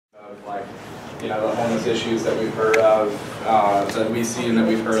like, you know, the homeless issues that we've heard of, that we see and that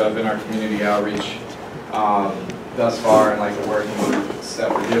we've heard of in our community outreach thus far, and like the working groups that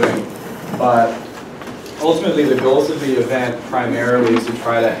we're doing. But ultimately, the goals of the event primarily is to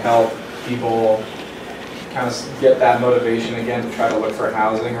try to help people kind of get that motivation again to try to look for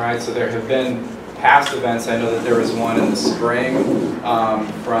housing, right? So there have been past events. I know that there was one in the spring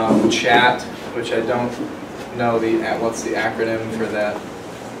from CHAT, which I don't know what's the acronym for that.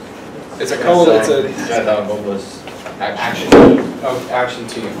 It's a Chinatown Homeless Action Team. Oh, Action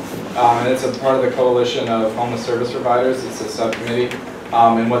Team. And it's a part of the coalition of homeless service providers. It's a subcommittee.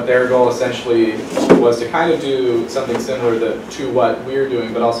 And what their goal essentially was to kind of do something similar to what we're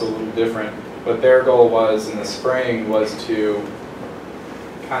doing, but also a little different. What their goal was in the spring was to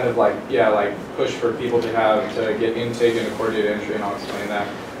kind of like, yeah, like push for people to get intake and a coordinated entry, and I'll explain that.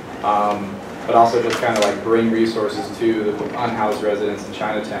 But also just kind of like bring resources to the unhoused residents in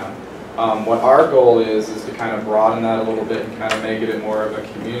Chinatown. What our goal is to kind of broaden that a little bit and kind of make it more of a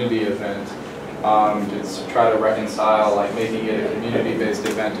community event. Just to try to reconcile like making it a community-based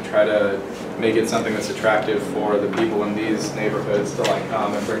event to try to make it something that's attractive for the people in these neighborhoods to like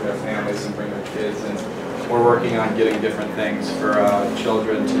come and bring their families and bring their kids. And we're working on getting different things for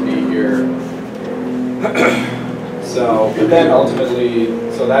children to be here. So, but then ultimately,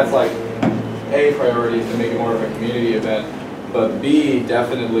 so that's like A, priority to make it more of a community event, but B,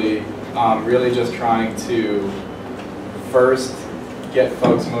 definitely really just trying to first get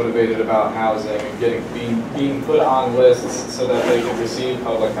folks motivated about housing and being put on lists so that they can receive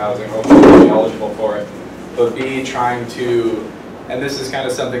public housing, hopefully be eligible for it. But B, trying to, and this is kind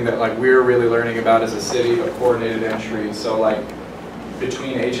of something that like we're really learning about as a city, a coordinated entry. So like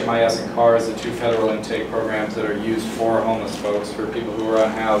between HMIS and CARS, the two federal intake programs that are used for homeless folks, for people who are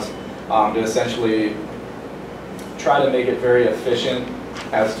unhoused, to essentially try to make it very efficient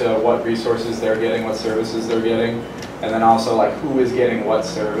as to what resources they're getting, what services they're getting, and then also like who is getting what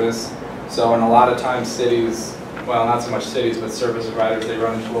service. So in a lot of times cities, well not so much cities, but service providers, they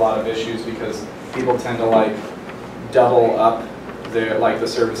run into a lot of issues because people tend to like double up the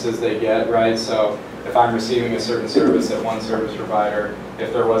services they get, right? So if I'm receiving a certain service at one service provider,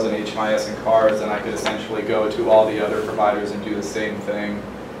 if there was an HMIS and CARS, then I could essentially go to all the other providers and do the same thing,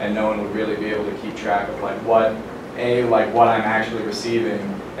 and no one would really be able to keep track of like what I'm actually receiving,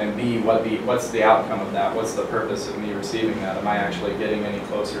 and B, what's the outcome of that? What's the purpose of me receiving that? Am I actually getting any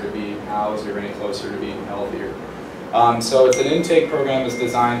closer to being housed or any closer to being healthier? So it's an intake program that's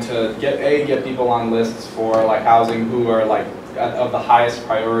designed to get people on lists for like housing who are like of the highest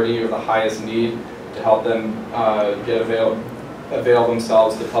priority or the highest need, to help them avail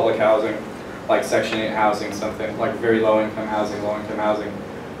themselves to public housing, like Section 8 housing, something like very low-income housing.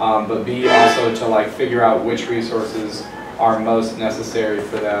 But B, also to like figure out which resources are most necessary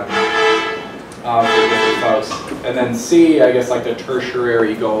for them, for different folks. And then C, I guess like the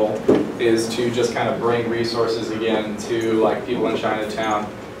tertiary goal is to just kind of bring resources again to like people in Chinatown,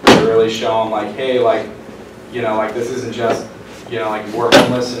 to really show them like, hey, like, you know, like this isn't just, you know, like we're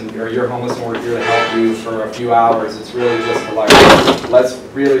homeless or you're homeless and we're here to help you for a few hours. It's really just to like, let's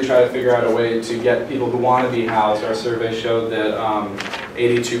really try to figure out a way to get people who want to be housed. Our survey showed that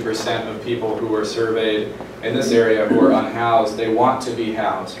 82% of people who were surveyed in this area who are unhoused, they want to be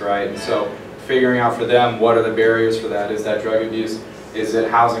housed, right? And so figuring out for them what are the barriers for that. Is that drug abuse? Is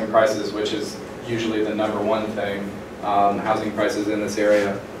it housing prices, which is usually the #1 thing, housing prices in this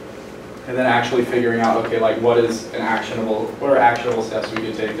area? And then actually figuring out, okay, like what are actionable steps we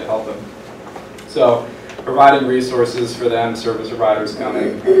could take to help them? So providing resources for them, service providers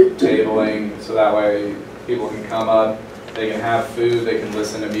coming, tabling, so that way people can come up, they can have food, they can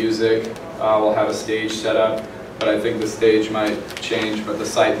listen to music. We'll have a stage set up, but I think the stage might change, but the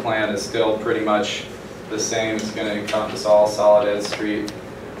site plan is still pretty much the same. It's going to encompass all Soledad Street.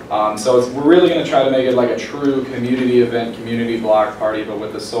 So we're really going to try to make it like a true community event, community block party, but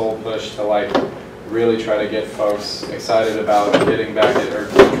with the sole push to like really try to get folks excited about getting back or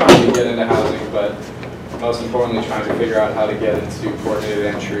trying to get into housing, but most importantly trying to figure out how to get into coordinated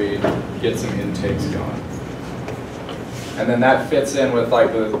entry, get some intakes going. And then that fits in with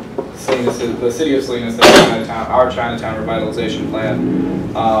like the city of Salinas, our Chinatown revitalization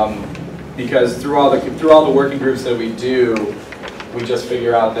plan, because through all the working groups that we do, we just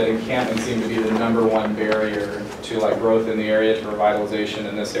figure out that encampments seem to be the #1 barrier to like growth in the area, to revitalization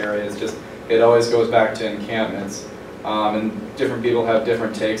in this area. It's just, it always goes back to encampments. And different people have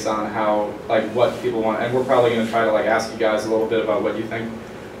different takes on how, like what people want, and we're probably going to try to like ask you guys a little bit about what you think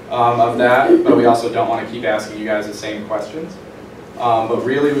of that, but we also don't want to keep asking you guys the same questions. But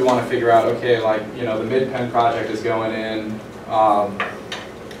really we want to figure out, okay, like, you know, the Mid-Penn project is going in,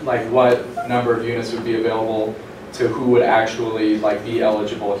 like what number of units would be available to who would actually like be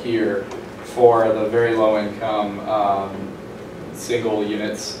eligible here for the very low income single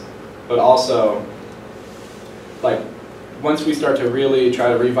units, but also like once we start to really try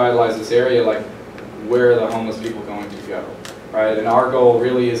to revitalize this area, like where are the homeless people going to go, right? And our goal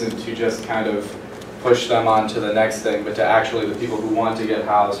really isn't to just kind of push them on to the next thing, but to actually the people who want to get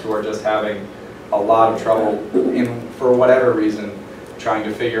housed, who are just having a lot of trouble for whatever reason, trying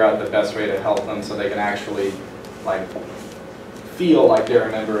to figure out the best way to help them so they can actually like feel like they're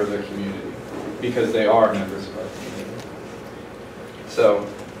a member of the community, because they are members of our community. So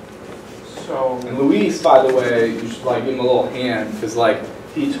and Luis, by the way, you should like give him a little hand, because like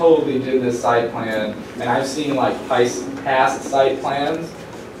he totally did this site plan, and I've seen like past site plans,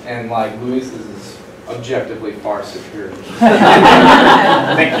 and like Luis is objectively far superior.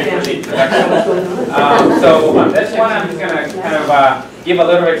 Thank you for the introduction. So on this one, I'm just going to kind of give a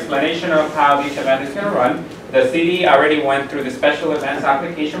little explanation of how this event is going to run. The city already went through the special events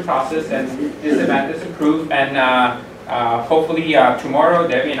application process, and this event is approved. And hopefully tomorrow,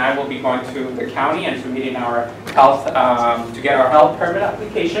 Debbie and I will be going to the county and submitting our health to get our health permit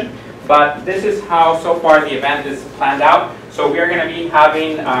application. But this is how so far the event is planned out. So we are going to be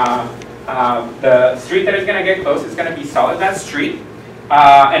having the street that is going to get closed is going to be Soledad Steet,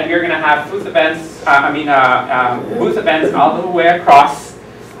 and we're going to have booth events. Booth events all the way across,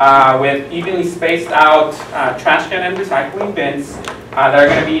 with evenly spaced out trash can and recycling bins that are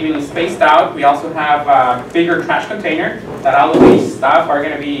going to be evenly spaced out. We also have a bigger trash container that all of these stuff are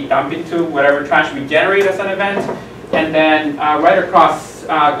going to be dumped into whatever trash we generate as an event. And then right across,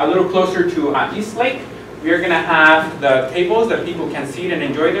 a little closer to East Lake, we're going to have the tables that people can sit and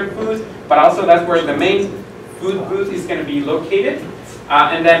enjoy their food, but also that's where the main food booth is going to be located.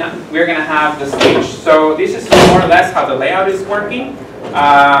 And then we're going to have the stage. So this is more or less how the layout is working.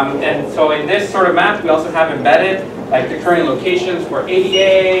 And so in this sort of map, we also have embedded like the current locations for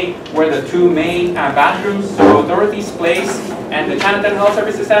ADA, where the two main bathrooms, so Dorothy's Place and the Chinatown Health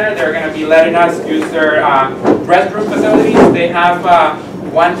Services Center, they're going to be letting us use their restroom facilities. They have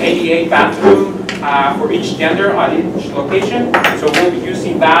one ADA bathroom for each gender on each location. So we'll be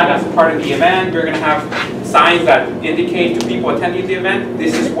using that as part of the event. We're going to have signs that indicate to people attending the event,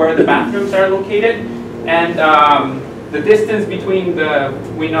 this is where the bathrooms are located. And the distance between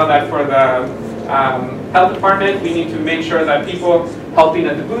we know that for the health department, we need to make sure that people helping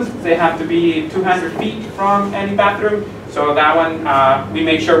at the booth, they have to be 200 feet from any bathroom. So that one, we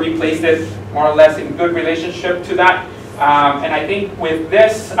make sure we place it more or less in good relationship to that. And I think with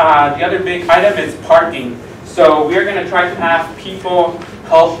this, the other big item is parking. So we're going to try to have people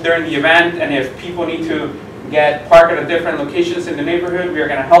help during the event, and if people need to get parked at different locations in the neighborhood, we're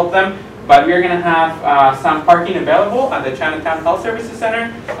going to help them. But we're going to have some parking available at the Chinatown Health Services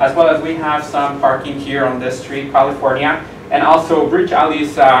Center, as well as we have some parking here on this street, California. And also Bridge Alley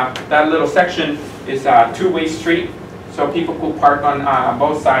is, that little section is a two-way street, so people could park on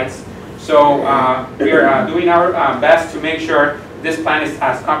both sides. So we are doing our best to make sure this plan is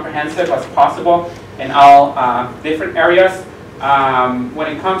as comprehensive as possible in all different areas. When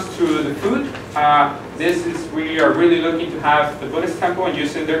it comes to the food, we are really looking to have the Buddhist Temple and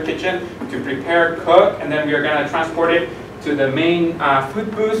using their kitchen to prepare, cook, and then we are going to transport it to the main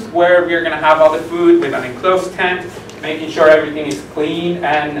food booth, where we are going to have all the food with an enclosed tent, making sure everything is clean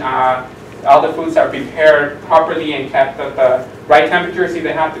and all the foods are prepared properly and kept at the right temperature. So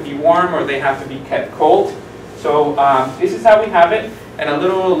they have to be warm or they have to be kept cold. So this is how we have it. And a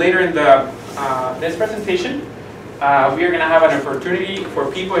little later in this presentation, we are going to have an opportunity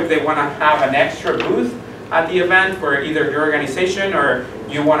for people, if they want to have an extra booth at the event for either your organization or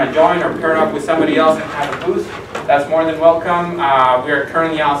you want to join or pair up with somebody else and have a booth, that's more than welcome. We are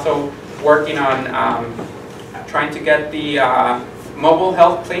currently also working on trying to get the mobile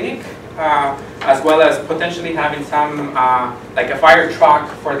health clinic, as well as potentially having some, like a fire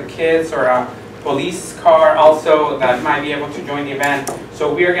truck for the kids or a police car also that might be able to join the event.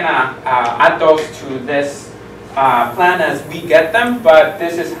 So we are going to add those to this plan as we get them, but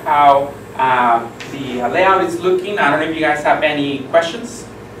this is how the layout is looking. I don't know if you guys have any questions.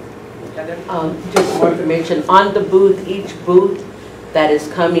 Just more information on the booth. Each booth that is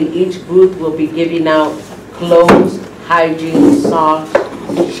coming, each booth will be giving out clothes, hygiene, socks,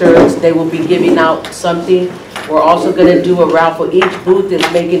 shirts. They will be giving out something. We're also going to do a raffle. Each booth is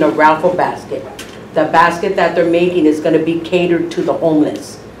making a raffle basket. The basket that they're making is going to be catered to the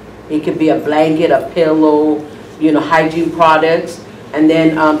homeless. It could be a blanket, a pillow, you know, hygiene products. And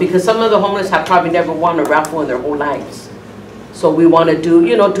then because some of the homeless have probably never won a raffle in their whole lives. So we want to do,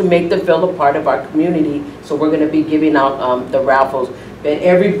 you know, to make them feel a part of our community. So we're going to be giving out the raffles. But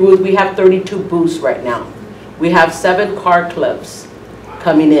every booth, we have 32 booths right now. We have 7 car clubs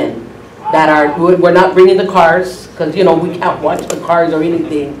coming in that are, we're not bringing the cars, because you know, we can't watch the cars or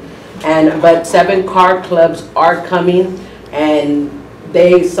anything. But 7 car clubs are coming, and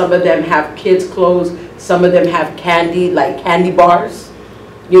some of them have kids clothes, some of them have candy, like candy bars,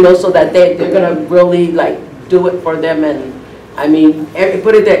 you know, so that they're gonna really like do it for them. And I mean,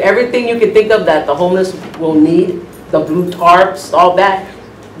 put it there, everything you can think of that the homeless will need, the blue tarps, all that,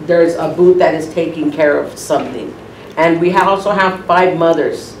 there's a booth that is taking care of something. And we also have 5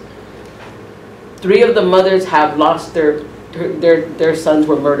 mothers. 3 of the mothers have lost their sons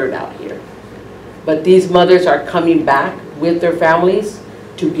were murdered out here. But these mothers are coming back with their families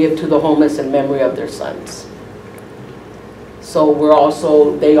to give to the homeless in memory of their sons.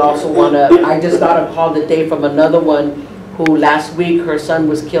 So they also want to, I just got a call today from another one who last week her son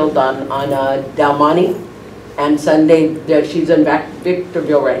was killed on Del Monte, and Sunday she's in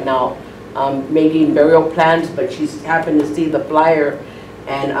Victorville right now making burial plans, but she's happened to see the flyer,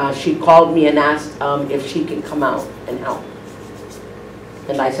 and she called me and asked if she can come out and help.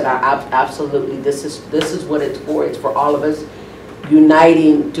 And I said, absolutely, this is what it's for. It's for all of us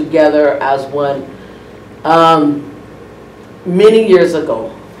uniting together as one. Many years ago,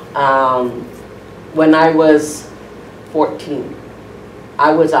 when I was 14,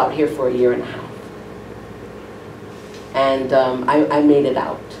 I was out here for a year and a half. And I made it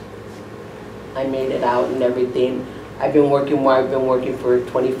out. I made it out and everything. I've been working where I've been working for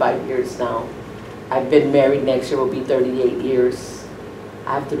 25 years now. I've been married, next year will be 38 years.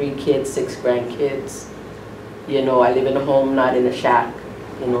 I have 3 kids, 6 grandkids. You know, I live in a home, not in a shack.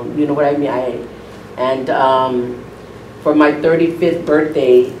 You know what I mean? For my 35th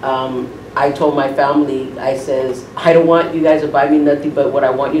birthday, I told my family, I says, I don't want you guys to buy me nothing, but what I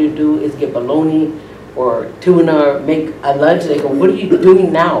want you to do is get bologna or tuna, or make a lunch. They go, what are you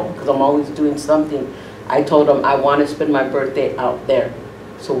doing now? Because I'm always doing something. I told them I want to spend my birthday out there.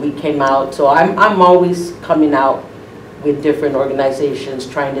 So we came out. So I'm always coming out with different organizations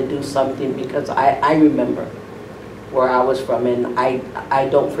trying to do something, because I remember where I was from, and I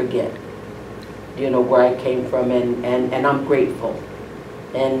don't forget, you know, where I came from, and I'm grateful.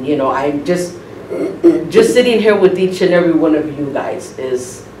 And you know, I'm just sitting here with each and every one of you guys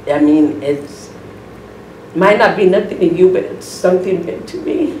is, I mean, it's might not be nothing to you, but it's something big to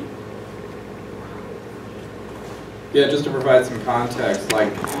me. Yeah, just to provide some context,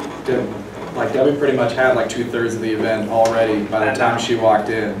 like Debbie pretty much had like 2/3 of the event already by the time she walked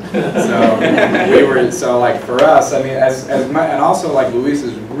in. So like for us, I mean, and also like Luis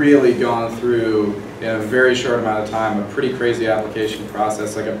has really gone through in a very short amount of time a pretty crazy application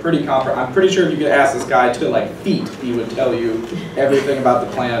process, like I'm pretty sure if you could ask this guy to like feet, he would tell you everything about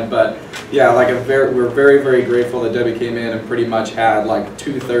the plan. But yeah, like we're very, very grateful that Debbie came in and pretty much had like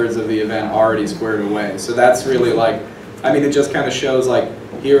 2/3 of the event already squared away. So that's really like, I mean, it just kind of shows like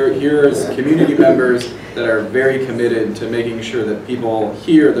here's community members that are very committed to making sure that people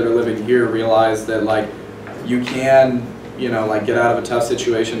here that are living here realize that like you can, you know, like get out of a tough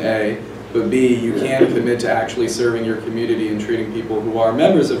situation, A, but B, you can commit to actually serving your community and treating people who are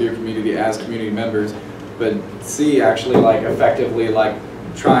members of your community as community members, but C, actually like effectively like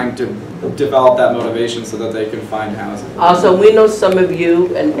trying to develop that motivation so that they can find housing. Also, we know some of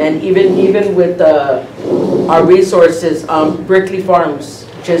you, and even with our resources, Brickley Farms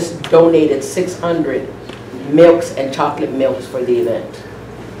just donated 600 milks and chocolate milks for the event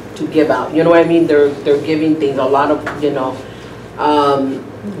to give out. You know what I mean? They're giving things, a lot of, you know,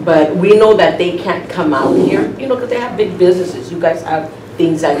 but we know that they can't come out here, you know, because they have big businesses. You guys have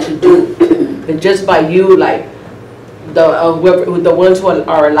things that you do, but just by you, like the ones who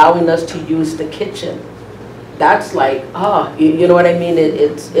are allowing us to use the kitchen, that's like, you know what I mean?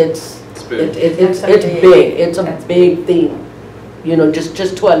 It's big. It's a big thing. You know,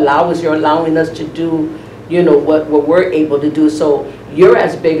 just to allow us, you're allowing us to do, you know, what we're able to do. So you're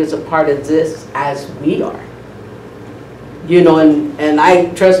as big as a part of this as we are. You know, and I,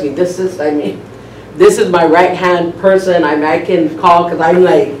 trust me, this is my right-hand person. I can call, because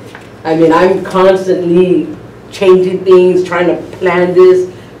I'm constantly changing things, trying to plan this,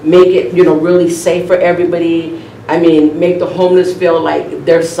 make it, you know, really safe for everybody. I mean, make the homeless feel like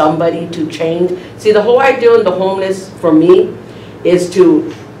there's somebody to change. See, the whole idea of the homeless, for me, is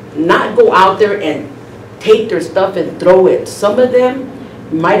to not go out there and take their stuff and throw it. Some of them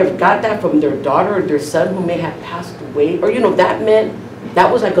might have got that from their daughter or their son who may have passed away, or, you know, that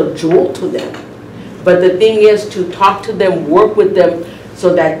was like a jewel to them. But the thing is to talk to them, work with them,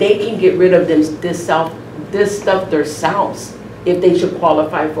 so that they can get rid of this stuff themselves, if they should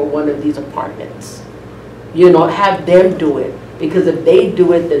qualify for one of these apartments. You know, have them do it. Because if they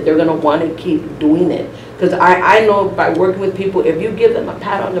do it, then they're gonna wanna keep doing it. Because I know by working with people, if you give them a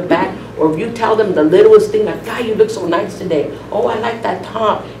pat on the back, or if you tell them the littlest thing, like, God, you look so nice today. Oh, I like that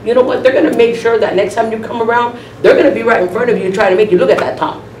top. You know what, they're gonna make sure that next time you come around, they're gonna be right in front of you trying to make you look at that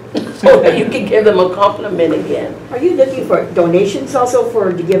top. So that you can give them a compliment again. Are you looking for donations also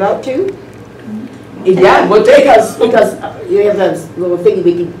to give out to? Yeah, well, because you have that little thing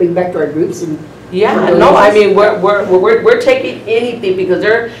we can bring back to our groups and. yeah, no, I mean we're taking anything because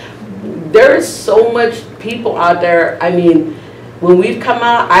there's so much people out there. I mean, when we've come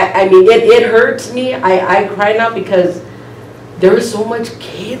out, I mean it hurts me. I cry now because there's so much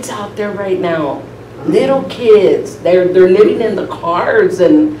kids out there right now, little kids. They're living in the cars,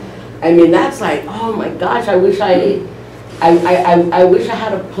 and I mean that's like, oh my gosh, I wish I wish I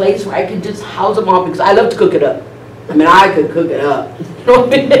had a place where I could just house them all because I love to cook it up. I mean, I could cook it up. You know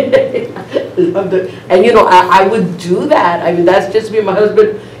what I mean? I love it. And you know, I would do that. I mean, that's just me. My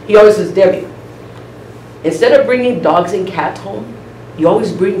husband, he always says, Debbie, instead of bringing dogs and cats home, you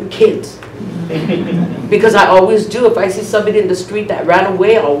always bring kids. Because I always do. If I see somebody in the street that ran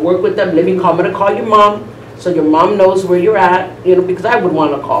away, I'll work with them. I'm gonna call your mom, so your mom knows where you're at. You know, because I would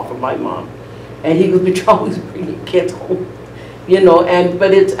want a call from my mom. And he would be always bringing kids home. You know,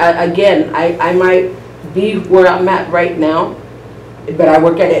 but it's again, I might be where I'm at right now, but I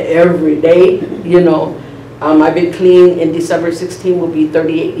work at it every day. You know, I've been clean. In December 16 will be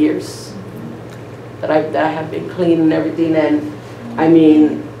 38 years that I have been clean and everything. And I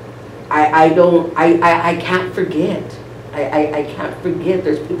mean, I can't forget. I can't forget.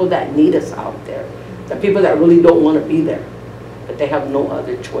 There's people that need us out there. The people that really don't want to be there, but they have no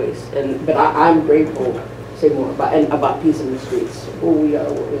other choice. But I'm grateful. Say more about Peace in the Streets. Who we are.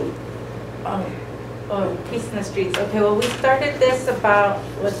 Peace in the Streets. Okay, well, we started this about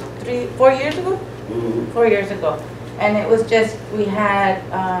 4 years ago. 4 years ago, and it was just we had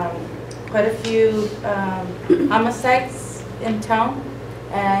quite a few homicides in town,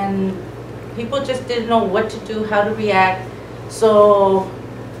 and people just didn't know what to do, how to react. So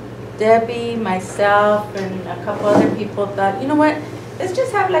Debbie, myself, and a couple other people thought, you know what? Let's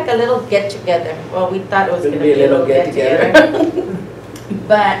just have like a little get-together. Well, we thought it was going to be a little get-together.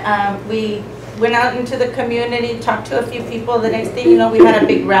 But we went out into the community, talked to a few people. The next thing you know, we had a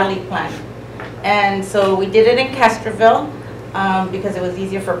big rally plan. And so we did it in Castroville because it was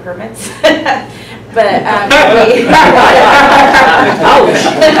easier for permits. But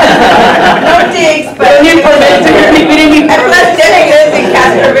no digs, but and plus Debbie lives in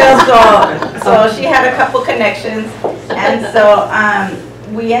Castroville, so she had a couple connections. And so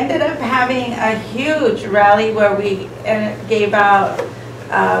we ended up having a huge rally where we gave out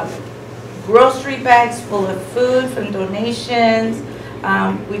grocery bags full of food from donations.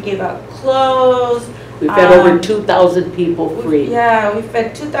 We gave out clothes. We fed over 2,000 people free. Yeah, we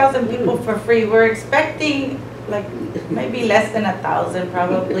fed 2,000 people for free. We're expecting like maybe less than 1,000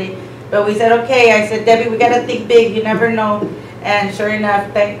 probably. But we said, okay, I said, Debbie, we got to think big. You never know. And sure enough,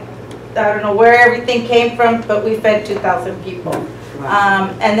 I don't know where everything came from, but we fed 2,000 people.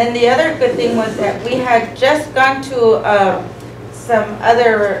 Wow. And then the other good thing was that we had just gone to some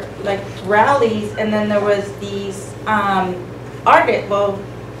other like rallies, and then there was these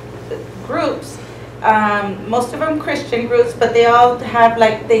groups, most of them Christian groups, but they all have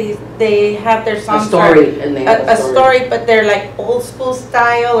like they have their songs a story, but they're like old school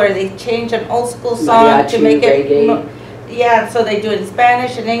style, or they change an old school song mariachi, to make it yeah, so they do it in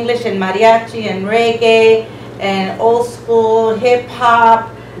Spanish and English and mariachi and reggae and old school hip hop,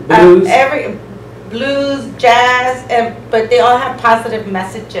 blues, jazz, but they all have positive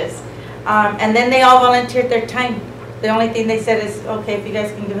messages. And then they all volunteered their time. The only thing they said is, okay, if you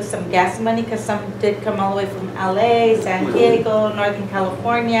guys can give us some gas money, because some did come all the way from LA, San Diego, Northern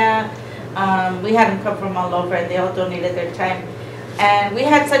California. We had them come from all over, and they all donated their time. And we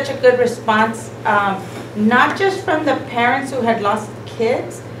had such a good response, not just from the parents who had lost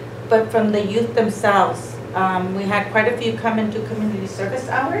kids, but from the youth themselves. We had quite a few come and do community service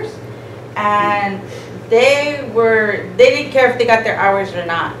hours, and they didn't care if they got their hours or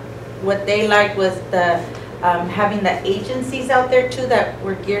not. What they liked was having the agencies out there too that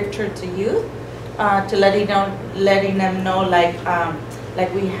were geared towards the youth, to letting them know,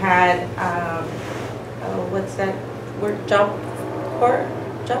 like we had what's that word, Job Corps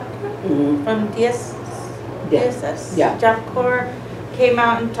from DSS, yeah. Job Corps came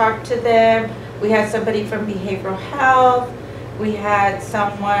out and talked to them. We had somebody from behavioral health. We had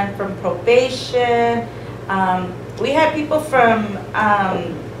someone from probation. We had people from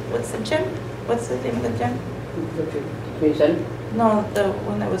what's the gym? What's the name of the gym? Community? No, the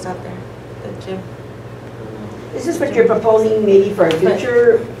one that was out there, the gym. Is this what you're proposing maybe for a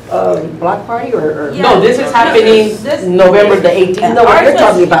future block party or? Yeah. No, this is happening This- November the 18th. No, what Ours you're was-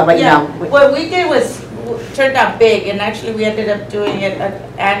 talking about right yeah, now. What we did was, turned out big, and actually we ended up doing it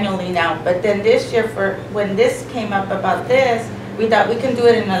annually now. But then this year, for when this came up about this, we thought we can do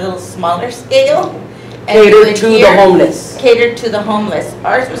it in a little smaller scale. and do Catered it to the here. homeless. Catered to the homeless.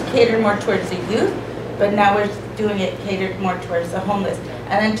 Ours was catered more towards the youth, but now we're doing it catered more towards the homeless.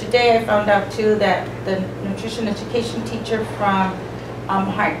 And then today I found out too that the nutrition education teacher from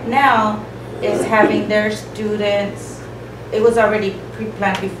Hartnell is having their students, it was already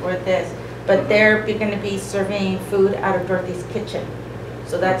pre-planned before this, but they're going to be serving food out of Dorothy's Kitchen.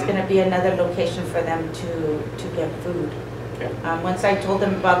 So that's going to be another location for them to get food. Once I told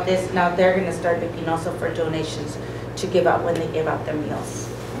them about this, now they're going to start looking also for donations to give out when they give out their meals.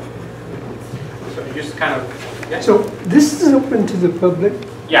 So you just kind of, yeah. So this is open to the public?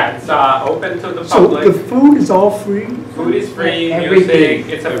 Yeah, it's open to the So public. the food is all free? Food is free, Everything.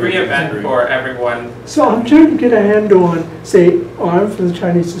 music, it's a free event for everyone. So I'm trying to get a handle on, say, I'm from the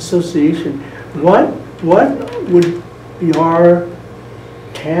Chinese Association. What would be our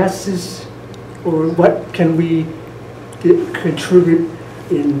tasks, or what can we contribute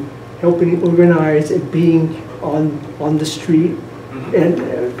in helping organize and being on the street?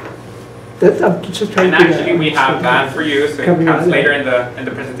 And that's, I'm just trying And to get actually, we have that for you, so it Coming comes on. later in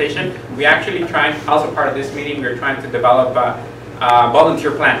the presentation. We actually trying, also part of this meeting, we're trying to develop a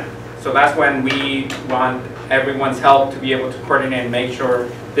volunteer plan. So that's when we want everyone's help to be able to coordinate and make sure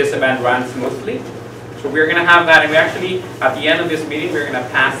this event runs smoothly. So we're going to have that, and we actually, at the end of this meeting, we're going to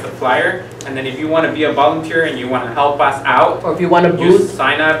pass the flyer. And then if you want to be a volunteer and you want to help us out, Or if you want a just booth,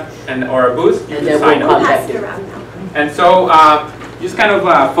 sign up, or a booth, you and can then sign we'll up. contact you. And so, just kind of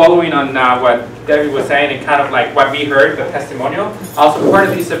following on what Debbie was saying, and kind of like what we heard, the testimonial. Also, part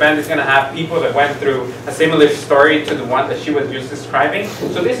of this event is going to have people that went through a similar story to the one that she was just describing.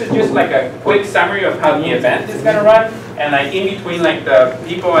 So this is just like a quick summary of how the event is going to run. And like in between, like the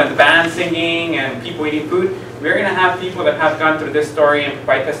people and the band singing and people eating food, we're going to have people that have gone through this story and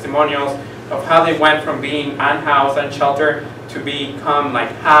provide testimonials of how they went from being unhoused, unsheltered, to become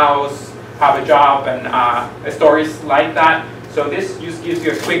like housed, have a job, and stories like that. So this just gives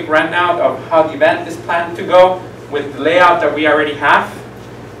you a quick rundown of how the event is planned to go with the layout that we already have.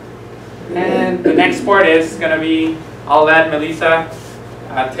 And the next part is going to be, I'll let Melissa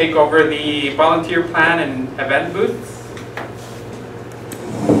take over the volunteer plan and event booths.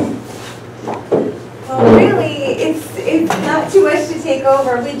 Well, really, it's not too much to take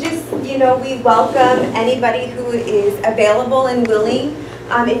over. We just, we welcome anybody who is available and willing.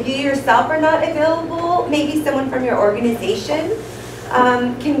 If you yourself are not available, maybe someone from your organization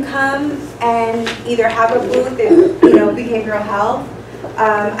can come and either have a booth in, behavioral health.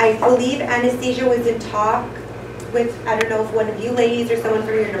 I believe Anastasia was in talk with, I don't know if one of you ladies or someone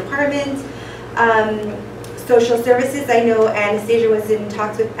from your department. Social services, I know Anastasia was in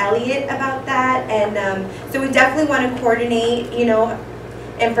talks with Elliot about that, and so we definitely want to coordinate,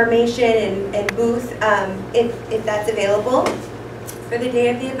 information and booth if that's available for the day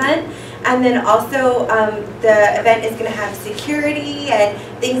of the event. And then also the event is going to have security and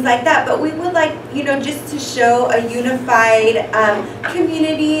things like that, but we would like, just to show a unified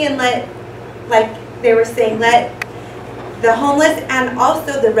community and like they were saying, let the homeless and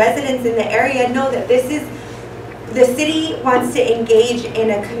also the residents in the area know that the city wants to engage in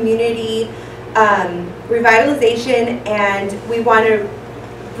a community revitalization, and we want to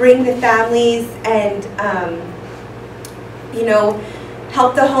bring the families and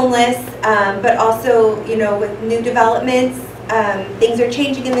help the homeless, but also with new developments, things are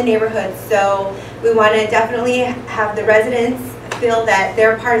changing in the neighborhood, so we want to definitely have the residents feel that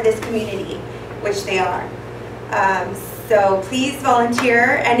they're part of this community, which they are. So please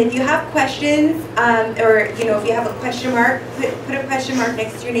volunteer, and if you have questions, or if you have a question mark, put a question mark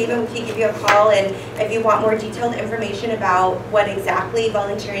next to your name and we can give you a call, and if you want more detailed information about what exactly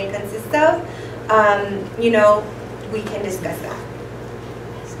volunteering consists of, we can discuss that.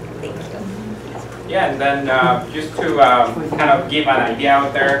 Thank you. Yeah, and then just to kind of give an idea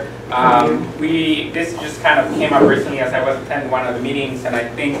out there, this just kind of came up recently as I was attending one of the meetings, and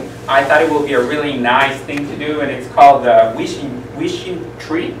I thought it will be a really nice thing to do, and it's called the wishing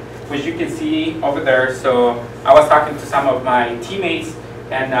tree, which you can see over there. So I was talking to some of my teammates,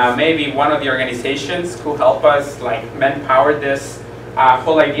 and maybe one of the organizations could help us like manpower this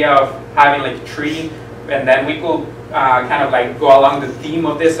whole idea of having like a tree, and then we could kind of like go along the theme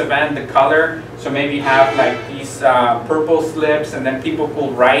of this event, the color. So maybe have like these purple slips, and then people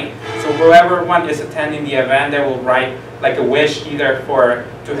could write. So whoever one is attending the event, they will write like a wish either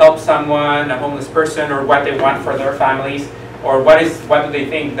to help someone, a homeless person, or what they want for their families, or what do they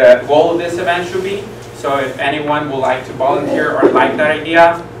think the goal of this event should be. So if anyone would like to volunteer or like that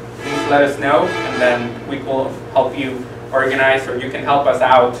idea, please let us know, and then we will help you organize, or you can help us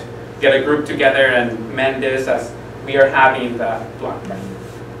out, get a group together and mend this as we are having the block party.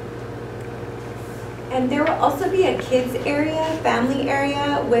 And there will also be a kids area, family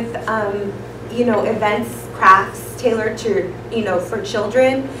area with, you know, events, crafts tailored to, you know, for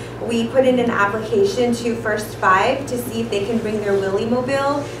children. We put in an application to First Five to see if they can bring their Willy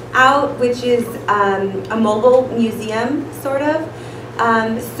Mobile out, which is a mobile museum, sort of.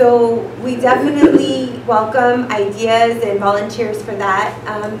 So we definitely welcome ideas and volunteers for that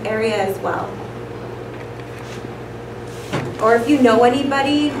area as well. Or if you know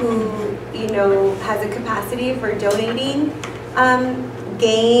anybody who, you know, has a capacity for donating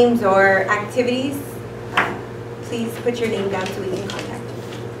games or activities, please put your name down so we can contact you.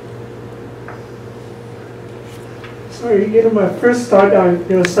 Sorry, you know, my first thought,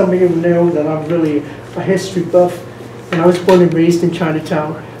 you know, some of you know that I'm really a history buff, and I was born and raised in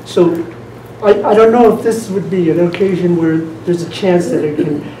Chinatown. So I don't know if this would be an occasion where there's a chance that I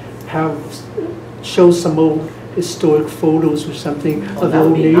can show some old historic photos or something of the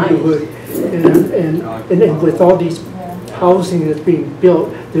old neighborhood. Nice. And with all these housing that's being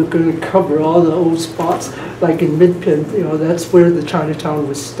built, they're going to cover all the old spots, like in Midpen, you know, that's where the Chinatown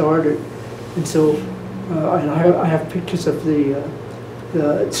was started. And so and I have pictures of the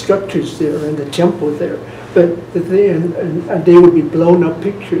structures there and the temple there. But and they would be blown up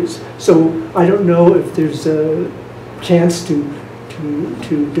pictures. So I don't know if there's a chance to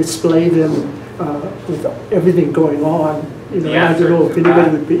display them with everything going on. You know, I don't know if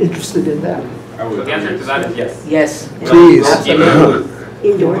anybody would be interested in that. So the answer to that is yes. Yes. Please. Absolutely.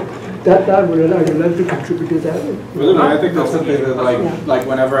 Indoor. I would love to contribute to that. Really, I think that's something that like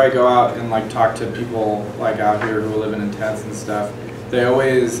whenever I go out and like talk to people like out here who are living in tents and stuff, they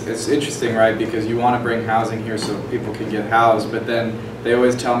always, it's interesting, right? Because you want to bring housing here so people can get housed, but then they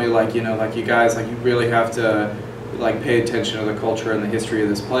always tell me like, you know, like you guys, like you really have to like pay attention to the culture and the history of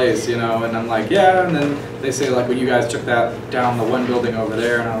this place, you know, and I'm like, yeah, and then they say like when you guys took that down the one building over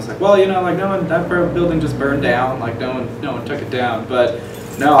there, and I was like, well, you know, like no one, that building just burned down, like no one took it down. But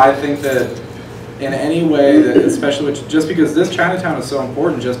no, I think that in any way that, especially just because this Chinatown is so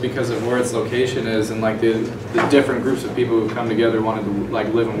important, just because of where its location is and like the different groups of people who come together wanted to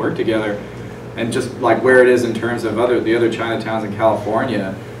like live and work together, and just like where it is in terms of the other Chinatowns in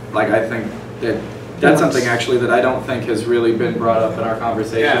California, like I think that's something actually that I don't think has really been brought up in our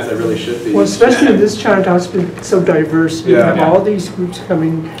conversations that really should be. Well, especially in this Chinatown, it's been so diverse. You have all these groups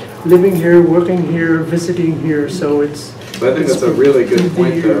coming, living here, working here, visiting here, so it's. But I think that's a really good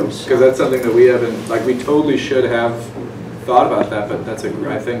point, though, because that's something that we haven't, like, we totally should have thought about that, but that's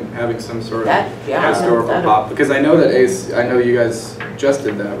I think having some sort of historical pop, because I know that I know you guys just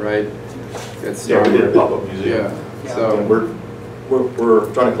did that, right? Yeah, we did a pop-up museum. Yeah, so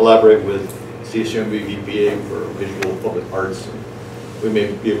we're trying to collaborate with CSUMB EPA for visual public arts. We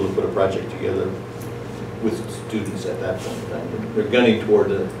may be able to put a project together with students at that point in time. We're gunning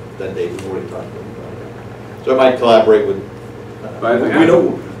toward that date. We've already talked about it. So I might collaborate with. We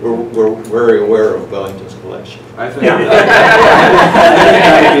know we're very aware of Wellington's collection. I think.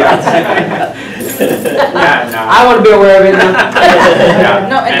 I want to be aware of it now.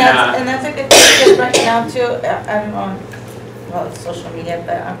 No, and that's a good thing, because right now too, I'm on, well, it's social media,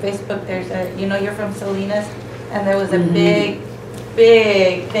 but on Facebook there's a, you know, you're from Salinas, and there was a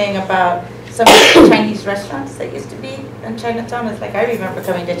big thing about some of the Chinese restaurants that used to be in Chinatown. It's like, I remember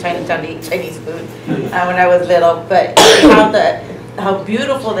coming to Chinatown to eat Chinese food when I was little, but how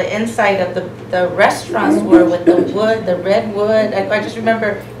beautiful the inside of the restaurants were with the wood, the red wood. I just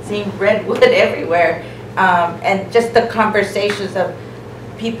remember seeing red wood everywhere, and just the conversations of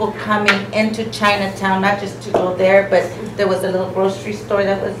people coming into Chinatown, not just to go there, but there was a little grocery store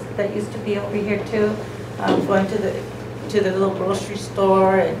that used to be over here too. Going to the little grocery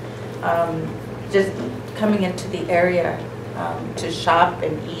store, and just coming into the area to shop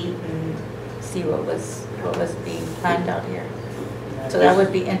and eat and see what was being planned out here. So that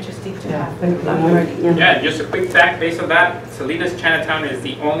would be interesting to have. Yeah, just a quick fact based on that, Salinas Chinatown is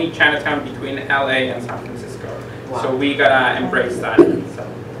the only Chinatown between LA and San Francisco. Wow. So we gotta embrace that. So.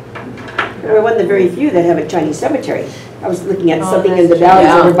 We're one of the very few that have a Chinese cemetery. I was looking at something in the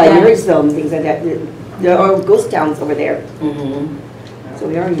valleys over by Marysville and things like that. There are ghost towns over there. So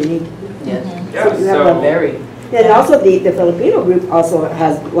we are unique. Yes. So very. And also the Filipino group also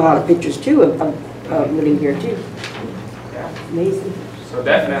has a lot of pictures too of living here too. Amazing. So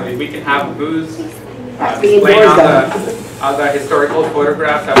definitely, we can have a booth, Be display indoors, all the historical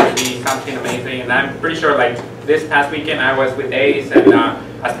photographs. That would be something amazing. And I'm pretty sure, like this past weekend, I was with Ace, and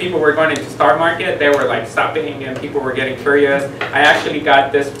as people were going into Star Market, they were like stopping, and people were getting curious. I actually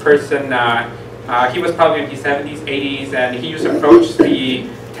got this person. He was probably in his 70s, 80s, and he just approached the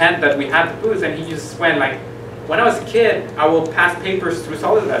tent that we had the booth, and he just went like, when I was a kid, I will pass papers through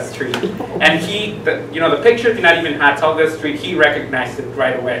Soledad Street. And the picture did not even have Soledad Street, he recognized it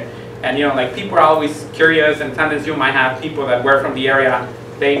right away. And like people are always curious, and sometimes you might have people that were from the area,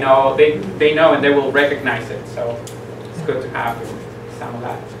 they know and they will recognize it. So it's good to have some of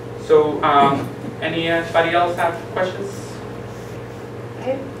that. So anybody else have questions?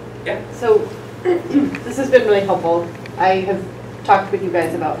 Yeah. So this has been really helpful. I have talked with you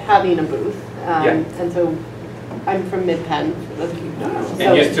guys about having a booth. And so I'm from Mid-Penn, for those of you who don't know.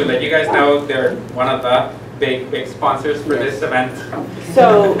 And just to let you guys know, they're one of the big sponsors for this event.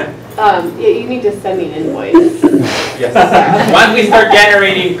 So you need to send me an invoice. Yes. Once we start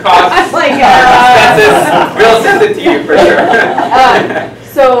generating costs, Like, expenses, we'll send it to you for sure.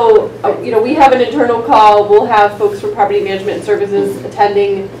 So we have an internal call. We'll have folks from Property Management Services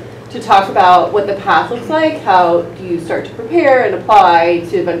attending to talk about what the path looks like. How do you start to prepare and apply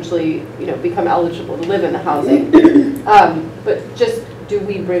to eventually, become eligible to live in the housing? But just, do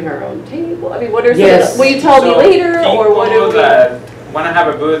we bring our own table? I mean, what are some, will you tell me later, or what are we? Want to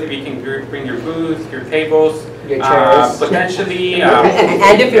have a booth? If you can bring your booth, your tables, Your chairs. potentially.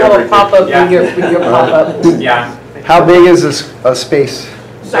 And if you have a pop-up, bring your pop-up. Yeah. How big is a space?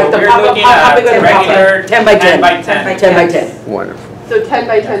 So Like the we're pop-up, looking how at big is the pop-up? regular 10 by 10. 10 by 10. 10 by 10. Wonderful. So 10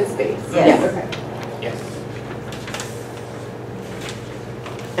 by 10 space? Yes. Okay. Yes.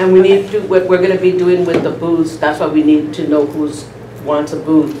 And we need to, what we're going to be doing with the booths, that's why we need to know who wants a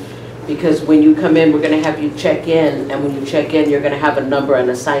booth. Because when you come in, we're going to have you check in, and when you check in, you're going to have a number, an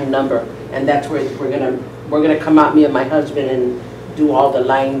assigned number. And that's where we're going to come out, me and my husband, and do all the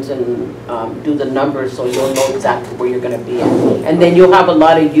lines and do the numbers, so you'll know exactly where you're going to be at. And then you'll have a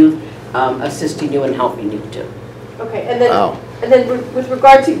lot of youth assisting you and helping you too. Okay, and then with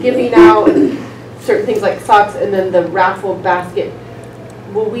regard to giving out certain things like socks and then the raffle basket,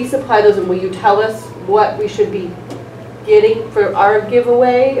 will we supply those, and will you tell us what we should be getting for our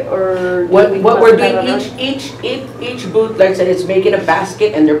giveaway, or what we're doing, each booth, like I said, is making a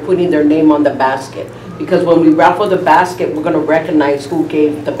basket, and they're putting their name on the basket. Because when we raffle the basket, we're going to recognize who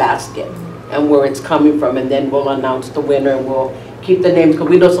gave the basket and where it's coming from, and then we'll announce the winner, and we'll keep the names, because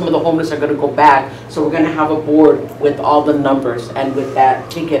we know some of the homeless are going to go back, so we're going to have a board with all the numbers and with that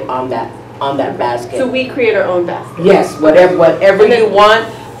ticket on that basket. So we create our own basket? Yes, whatever you want,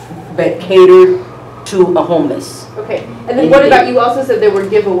 but catered to a homeless. Okay, and then what about, you also said there were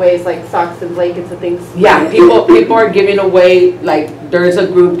giveaways like socks and blankets and things? Yeah, people are giving away, like there's a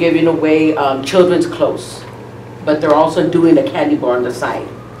group giving away children's clothes, but they're also doing a candy bar on the side.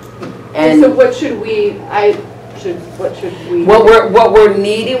 And so what should we, What we're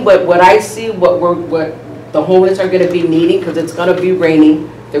needing, what I see, what the homeless are going to be needing, because it's going to be raining,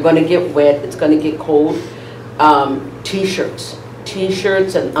 they're going to get wet, it's going to get cold.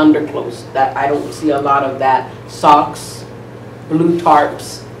 T-shirts and underclothes. That I don't see a lot of that. Socks, blue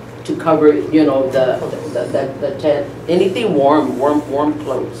tarps to cover, the tent. Anything warm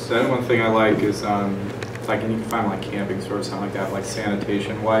clothes. Then one thing I like is like, and you can find like camping stores, something like that, like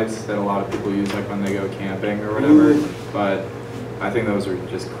sanitation wipes that a lot of people use like when they go camping or whatever. But I think those are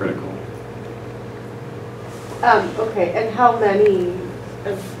just critical. Okay, and how many?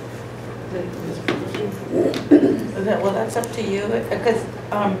 Well, that's up to you, because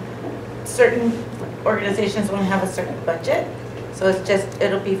certain organizations won't have a certain budget. So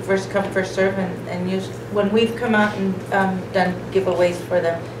it'll be first come, first serve, and usually when we've come out and done giveaways for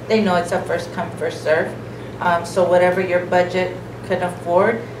them, they know it's a first come, first serve. So whatever your budget can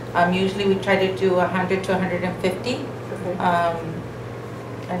afford, usually we try to do 100 to 150. Okay.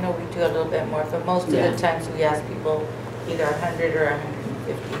 I know we do a little bit more, but most of the times we ask people either 100 or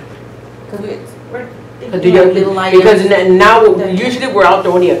 150. Because now usually we're out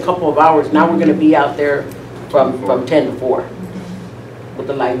there only a couple of hours. Now we're going to be out there from 10 to 4 with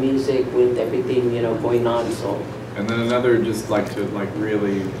the live music, with everything going on. So. And then another, just like to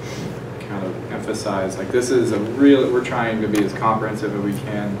really kind of emphasize, like this is we're trying to be as comprehensive as we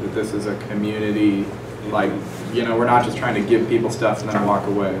can. That this is a community, like we're not just trying to give people stuff and then walk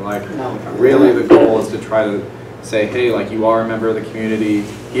away. Like really, the goal is to try to say, hey, like you are a member of the community.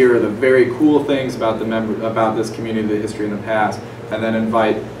 Here are the very cool things about this community, the history in the past, and then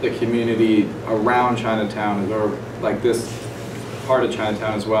invite the community around Chinatown, or like this part of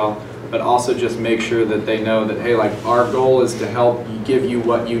Chinatown as well, but also just make sure that they know that, hey, like our goal is to help give you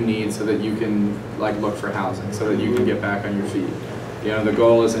what you need so that you can like look for housing, so that you can get back on your feet. You know, the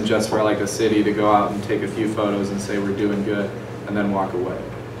goal isn't just for like a city to go out and take a few photos and say we're doing good and then walk away.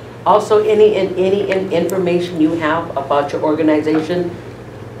 Also, any information you have about your organization,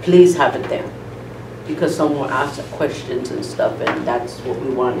 please have it there. Because someone asked questions and stuff, and that's what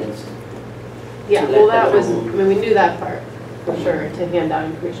we want is. Yeah, well, that was, I mean, we knew that part, for sure, to hand out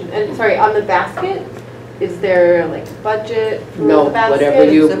information. And sorry, on the basket, is there like a budget for No, the basket?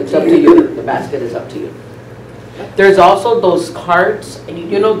 whatever you, it's up to you. The basket is up to you. There's also those cards, and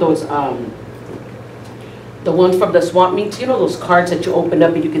you know those, the ones from the swamp meets, you know those cards that you open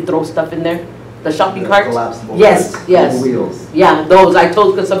up and you can throw stuff in there? The shopping carts? Collapsible Yes, carts, yes. on wheels. Yeah, those, I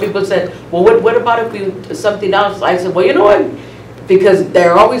told, because some people said, well, what about if we, something else? I said, well, you know what? Because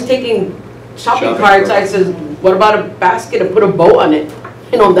they're always taking shopping carts. I said, what about a basket and put a bow on it?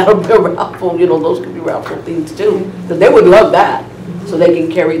 You know, that'll be a raffle, you know, those could be raffle things too. Because they would love that, so they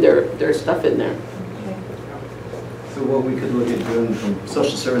can carry their stuff in there. So what we could look at doing from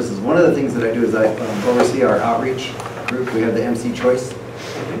social services, one of the things that I do is I oversee our outreach group. We have the MC Choice.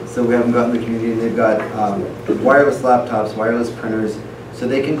 So we have them go out in the community, and they've got wireless laptops, wireless printers, so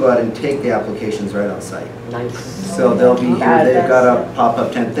they can go out and take the applications right on site. Nice. So they'll be here, they've got a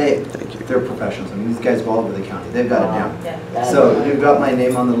pop-up tent, they're professionals. I mean, these guys go all over the county, they've got it down. So you've got my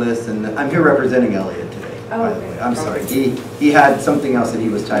name on the list, and I'm here representing Elliot today, by the way. I'm sorry, he had something else that he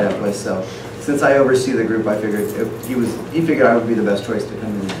was tied up with, so since I oversee the group, I figured he figured I would be the best choice to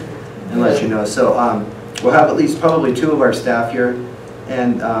come in and let you know. So we'll have at least probably 2 of our staff here,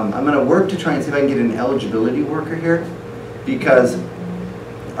 and I'm going to work to try and see if I can get an eligibility worker here, because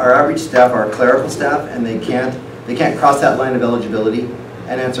our outreach staff are clerical staff, and they can't cross that line of eligibility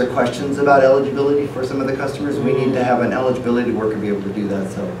and answer questions about eligibility for some of the customers. We need to have an eligibility worker be able to do that.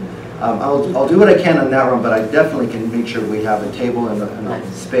 So I'll do what I can on that one, but I definitely can make sure we have a table and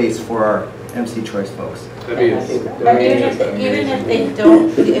a space for our MC Choice folks. But even if they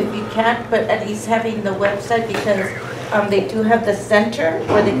don't, if you can't, but at least having the website, because they do have the center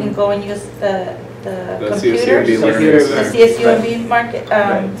where they can go and use the computers, the CSUMB market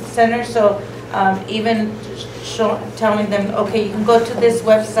center. So even telling them, okay, you can go to this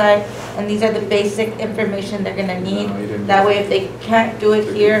website, and these are the basic information they're gonna need. That way, if they can't do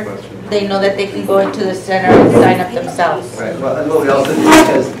it here, they know that they can go into the center and sign up themselves. Right. Well, and what we also do,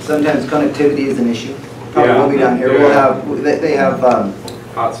 because sometimes connectivity is an issue. Probably will be down here. We'll have they have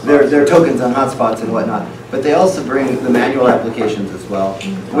their tokens on hotspots and whatnot. But they also bring the manual applications as well,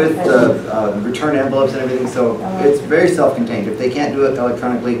 with the return envelopes and everything. So it's very self-contained. If they can't do it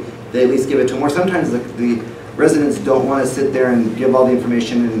electronically, they at least give it to them. Or sometimes the residents don't want to sit there and give all the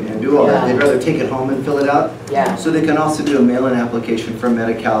information and do all that. They'd rather take it home and fill it out. Yeah. So they can also do a mail-in application for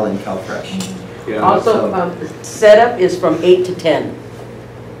Medi-Cal and CalFresh. Yeah. Also, setup is from 8 to 10.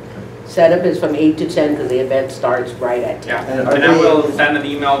 Setup is from 8 to 10 because the event starts right at 10. Yeah, and I will send an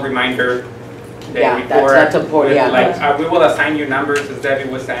email reminder day before. That's important. Yeah, like, we will assign you numbers, as Debbie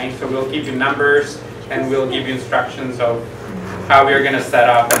was saying, so we'll give you numbers and we'll give you instructions of how we're going to set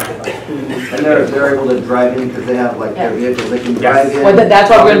up. And they're able to drive in because they have like their vehicles, they can drive in. Well, that's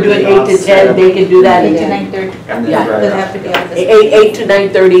what we're going to do at 8 to 10, they can do that. 8 to 9:30. Yeah. They have to be on this. 8 to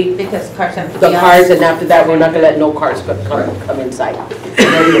 9:30. Because cars have to be The on. cars, and after that, we're not going to let no cars come inside.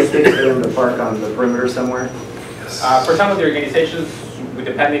 Maybe a space for them to park on the perimeter somewhere. For some of the organizations,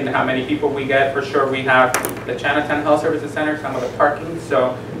 depending on how many people we get, for sure we have the Chinatown Health Services Center, some of the parking.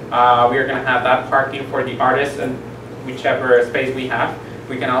 So we are going to have that parking for the artists and whichever space we have.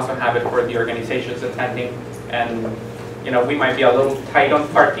 We can also have it for the organizations attending. And you know, we might be a little tight on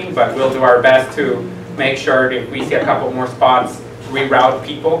parking, but we'll do our best to make sure that if we see a couple more spots, reroute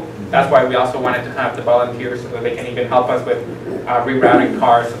people. That's why we also wanted to have the volunteers so that they can even help us with rerouting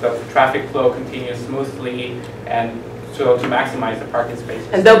cars so the traffic flow continues smoothly and so to maximize the parking spaces.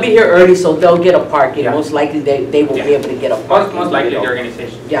 And they'll be here early, so they'll get a parking. Yeah. Most likely they will be able to get a parking. Most likely the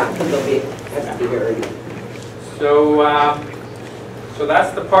organization. Yeah, because they'll have to be here early. So, so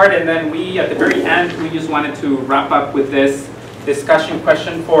that's the part, and then we, at the very end, we just wanted to wrap up with this discussion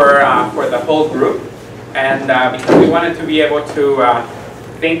question for the whole group. And because we wanted to be able to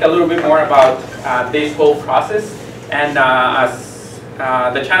think a little bit more about this whole process. And as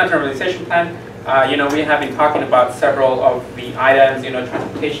the Chinatown Organization Plan, you know, we have been talking about several of the items, you know,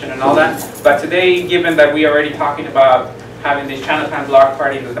 transportation and all that. But today, given that we are already talking about having this Chinatown Block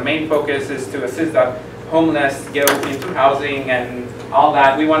Party, that the main focus is to assist the homeless get into housing and all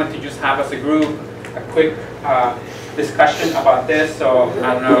that, we wanted to just have as a group a quick discussion about this. So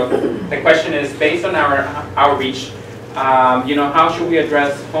I don't know, the question is, based on our outreach, You know, how should we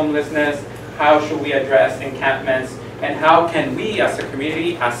address homelessness? How should we address encampments? And how can we as a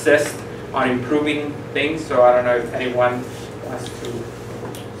community assist on improving things? So I don't know if anyone wants to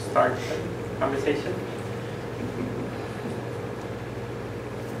start the conversation.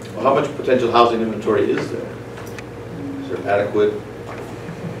 Well, how much potential housing inventory is there? Is there adequate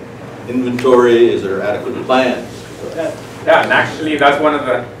inventory? Is there adequate plans? Yeah, and actually that's one of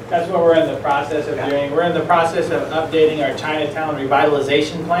the... That's what we're in the process of doing. We're in the process of updating our Chinatown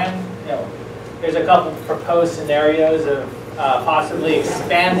revitalization plan. You know, there's a couple proposed scenarios of possibly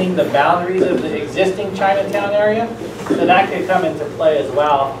expanding the boundaries of the existing Chinatown area. So that could come into play as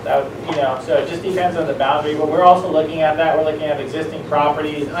well. That, you know, so it just depends on the boundary. But we're also looking at that. We're looking at existing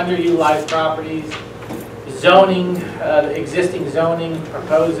properties, underutilized properties, zoning, existing zoning,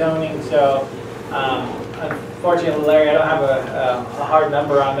 proposed zoning. So unfortunately, Larry, I don't have a hard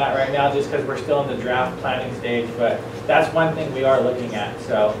number on that right now just because we're still in the draft planning stage. But that's one thing we are looking at.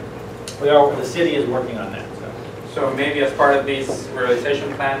 So the city is working on that. So maybe as part of this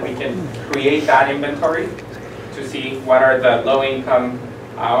realization plan, we can create that inventory to see what are the low-income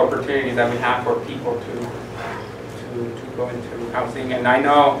opportunities that we have for people to go into housing. And I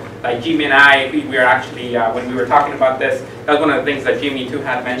know, like Jimmy and I, we were actually, when we were talking about this, that was one of the things that Jimmy too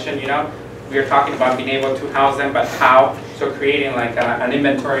had mentioned, you know. We were talking about being able to house them, but how? So creating like an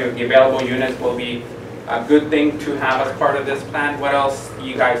inventory of the available units will be a good thing to have as part of this plan. What else do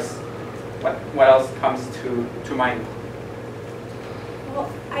you guys, what else comes to mind? Well,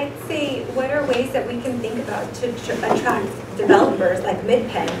 I'd say what are ways that we can think about to attract developers like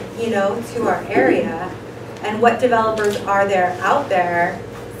Mid-Penn, you know, to our area, and what developers are there out there,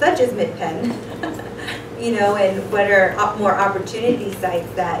 such as Mid-Penn, you know, and what are more opportunity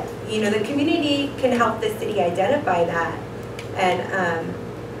sites that, you know, the community can help the city identify that, and,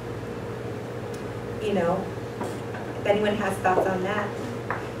 you know, if anyone has thoughts on that.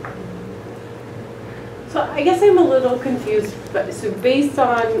 So I guess I'm a little confused, but so based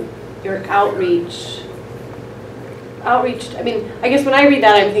on your outreach, I mean, I guess when I read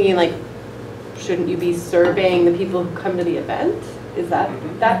that, I'm thinking like, shouldn't you be surveying the people who come to the event? Is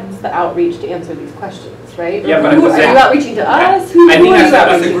that's the outreach to answer these questions, right? Yeah, but are you outreaching to us? I think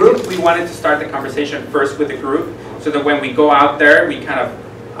as a group, we wanted to start the conversation first with the group, so that when we go out there, we kind of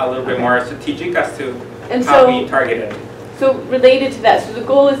a little bit more strategic as to how we target it. So related to that, so the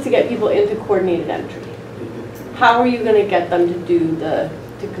goal is to get people into coordinated entry. How are you going to get them to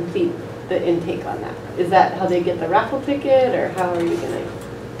complete the intake on that? Is that how they get the raffle ticket, or how are you going to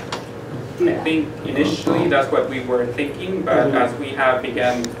do that? I think initially that's what we were thinking, but as we have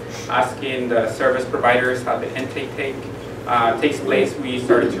begun asking the service providers how the intake takes place, we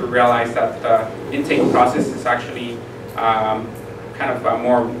started to realize that the intake process is actually kind of a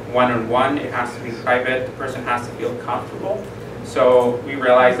more one-on-one. It has to be private. The person has to feel comfortable. So we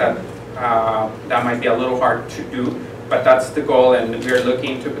realized that that might be a little hard to do, but that's the goal, and we're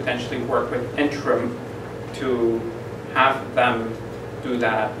looking to potentially work with Interim to have them do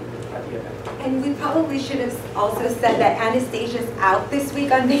that at the event. And we probably should have also said that Anastasia's out this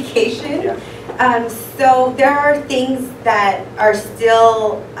week on vacation. Yeah. So there are things that are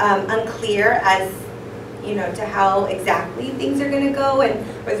still unclear as, you know, to how exactly things are going to go, and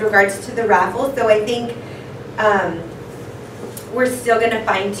with regards to the raffle. So I think we're still going to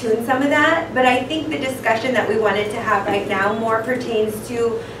fine tune some of that, but I think the discussion that we wanted to have right now more pertains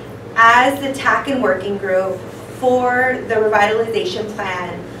to, as the TAC and working group for the revitalization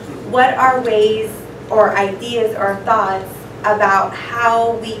plan, what are ways or ideas or thoughts about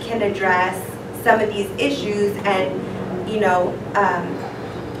how we can address some of these issues and, you know,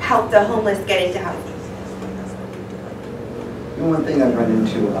 help the homeless get into housing. One thing I've run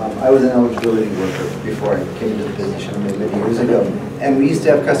into, I was an eligibility worker before I came into the position many years ago, and we used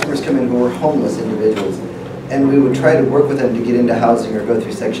to have customers come in who were homeless individuals, and we would try to work with them to get into housing or go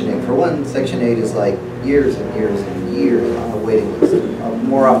through Section 8. For one, Section 8 is like years and years and years on the waiting list,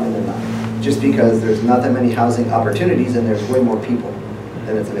 more often than not, just because there's not that many housing opportunities and there's way more people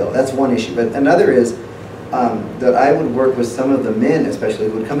than it's available. That's one issue. But another is that I would work with some of the men, especially,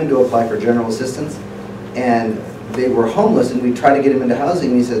 who would come in to apply for general assistance, and they were homeless, and we'd try to get them into housing,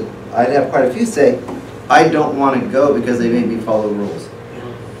 and he said, I'd have quite a few say, I don't want to go because they made me follow rules.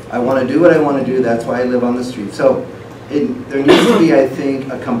 I want to do what I want to do, that's why I live on the street. So there needs to be, I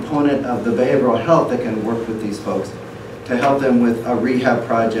think, a component of the behavioral health that can work with these folks to help them with a rehab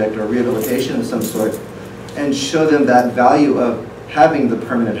project or rehabilitation of some sort, and show them that value of having the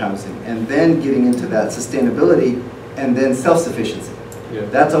permanent housing, and then getting into that sustainability, and then self-sufficiency. Yeah.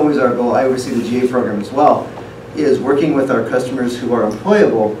 That's always our goal. I oversee the GA program as well, is working with our customers who are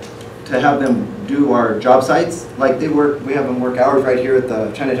employable to have them do our job sites, like we have them work hours right here at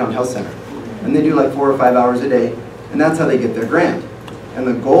the Chinatown Health Center. And they do like 4 or 5 hours a day, and that's how they get their grant. And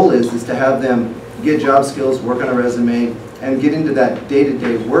the goal is to have them get job skills, work on a resume, and get into that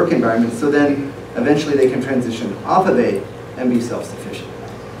day-to-day work environment, so then eventually they can transition off of aid and be self-sufficient.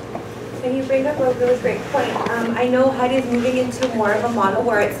 And you bring up a really great point. I know HUD is moving into more of a model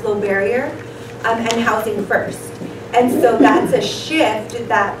where it's low barrier and housing first. And so that's a shift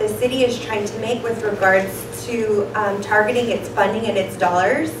that the city is trying to make with regards to targeting its funding and its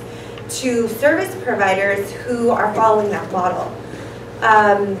dollars to service providers who are following that model.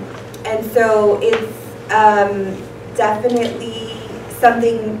 And so it's definitely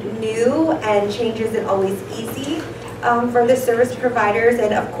something new, and change isn't always easy for the service providers.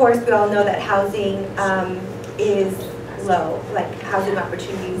 And of course, we all know that housing is low, like housing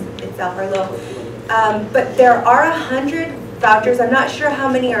opportunities itself are low. But there are 100 vouchers. I'm not sure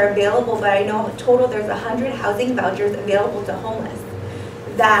how many are available, but I know total there's 100 housing vouchers available to homeless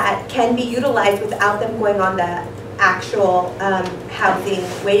that can be utilized without them going on the actual housing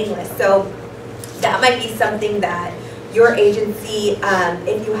waiting list. So that might be something that your agency,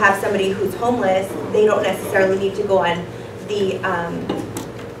 if you have somebody who's homeless, they don't necessarily need to go on the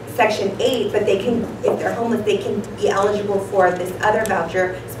Section 8, but they can, if they're homeless, they can be eligible for this other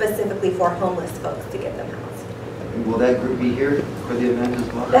voucher specifically for homeless folks to get them housed. Will that group be here for the event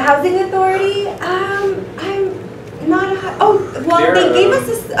as well? The Housing Authority, I'm not, they gave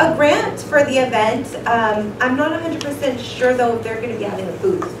us a grant for the event. I'm not 100% sure though if they're going to be having a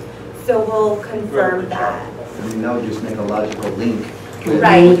booth. So we'll confirm that. I mean, that would just make a logical link with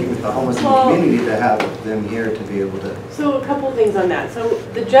Right. the homeless community to have them here to be able to. So a couple things on that. So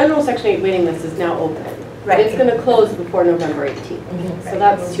the general Section 8 waiting list is now open. Right. It's going to close before November 18th. So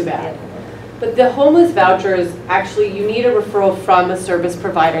that's too bad. But the homeless vouchers, actually, you need a referral from a service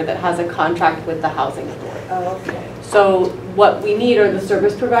provider that has a contract with the Housing Authority. Oh, okay. So what we need are the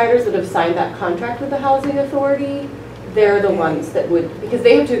service providers that have signed that contract with the Housing Authority. They're the ones that would, because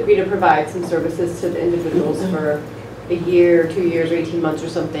they have to agree to provide some services to the individuals for a year, 2 years, or 18 months or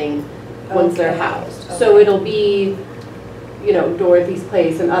something once they're housed. So it'll be, you know, Dorothy's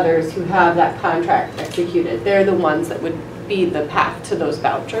Place and others who have that contract executed. They're the ones that would be the path to those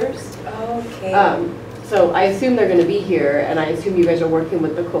vouchers. Okay. So I assume they're going to be here, and I assume you guys are working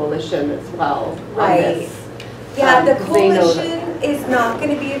with the coalition as well on this. Yeah, the coalition is not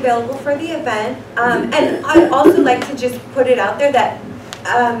going to be available for the event. And I'd also like to just put it out there that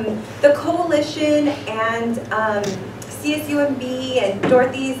the coalition and CSUMB and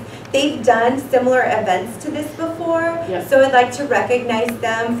Dorothy's, they've done similar events to this before. Yep. So I'd like to recognize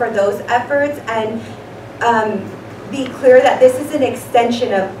them for those efforts and be clear that this is an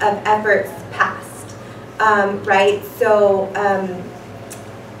extension of efforts past, right? So,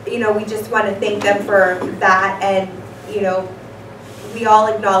 you know, we just want to thank them for that, and, you know, we all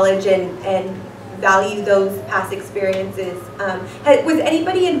acknowledge and value those past experiences. Was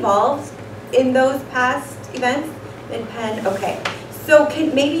anybody involved in those past events in Penn? Okay. So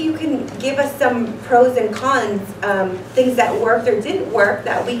maybe you can give us some pros and cons, things that worked or didn't work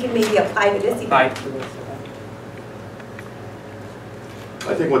that we can maybe apply to this event.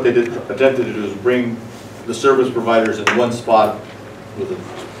 I think what they attempted to do is bring the service providers in one spot with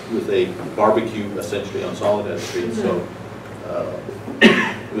a barbecue essentially on Soledad Street. So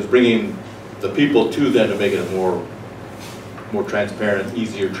it was bringing the people to them to make it a more transparent,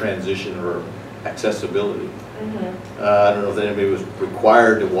 easier transition or accessibility. I don't know if anybody was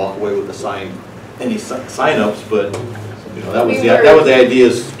required to walk away with any sign-ups, but you know that was the idea,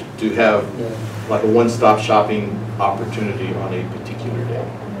 is to have like a one-stop shopping opportunity on a particular day.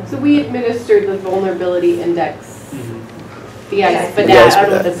 So we administered the vulnerability index, the SPDAT, I don't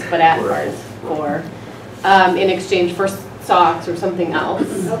know what the SPDAT part is for, in exchange for socks or something else.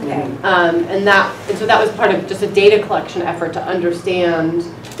 Okay. And so that was part of just a data collection effort to understand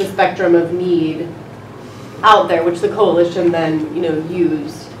the spectrum of need out there, which the coalition then, you know,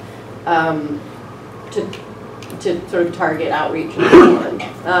 used to sort of target outreach and so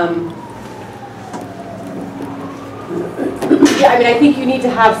on. Yeah, I mean, I think you need to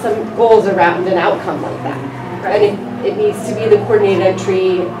have some goals around an outcome like that. And it needs to be the coordinated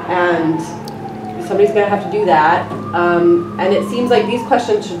entry, and somebody's going to have to do that. And it seems like these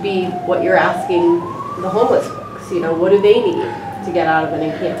questions should be what you're asking the homeless folks. You know, what do they need to get out of an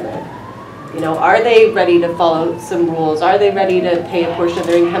encampment? You know, are they ready to follow some rules? Are they ready to pay a portion of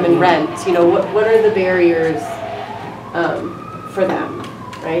their income in rent? You know, what are the barriers for them,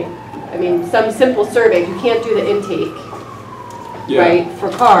 right? I mean, some simple survey, if you can't do the intake, Yeah. right, for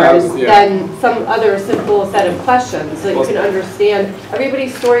cars, Yeah. than some other simple set of questions, so that you Well- can understand,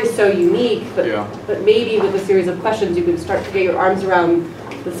 everybody's story is so unique, Yeah. but maybe with a series of questions, you can start to get your arms around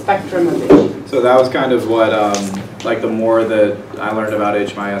the spectrum of issues. So that was kind of what, like the more that I learned about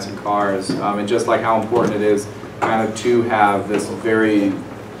HMIS and cars, and just like how important it is kind of to have this very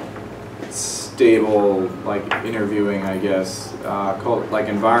stable, like interviewing, I guess, like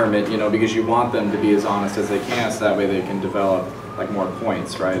environment, you know, because you want them to be as honest as they can, so that way they can develop like more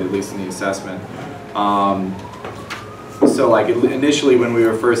points, right, at least in the assessment. So like initially when we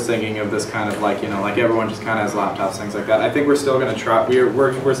were first thinking of this kind of like, you know, like everyone just kind of has laptops, things like that, I think we're still going to try,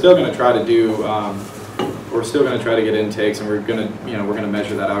 we're still going to try to do, we're still going to try to get intakes, and we're going to, you know, we're going to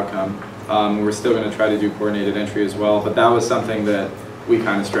measure that outcome. We're still going to try to do coordinated entry as well, but that was something that we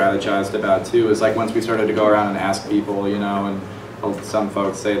kind of strategized about too, is like once we started to go around and ask people, you know, and some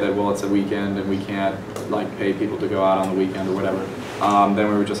folks say that, well, it's a weekend and we can't like pay people to go out on the weekend or whatever. Then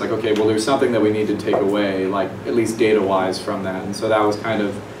we were just like, okay, well, there's something that we need to take away, like at least data-wise from that. And so that was kind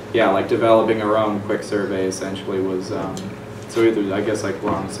of, yeah, like developing our own quick survey essentially was, so either, I guess like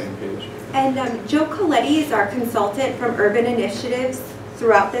we're on the same page. And Joe Coletti is our consultant from Urban Initiatives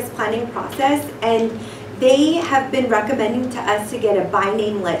throughout this planning process, and they have been recommending to us to get a by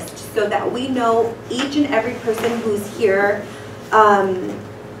name list so that we know each and every person who's here,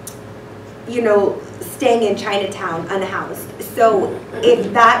 you know, staying in Chinatown unhoused. So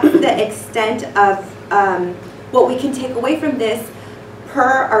if that's the extent of what we can take away from this, per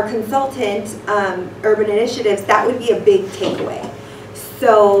our consultant, Urban Initiatives, that would be a big takeaway.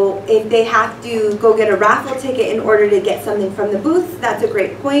 So if they have to go get a raffle ticket in order to get something from the booths, that's a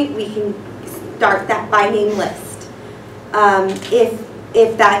great point. We can start that by name list.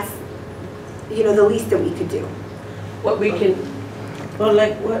 If that's, you know, the least that we could do. What we can, Well,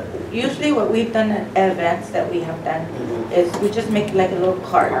 like usually what we've done at events that we have done is we just make like a little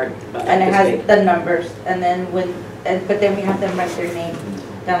card, and it has the numbers, and then but then we have them write their name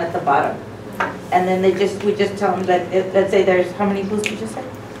down at the bottom, and then we just tell them that let's say there's how many booths you just said?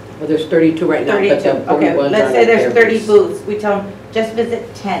 well, there's 32 right now, but 32. the Okay, ones let's are say there's there. 30 booths. We tell them just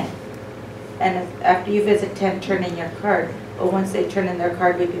visit 10, and after you visit 10, turn in your card. But once they turn in their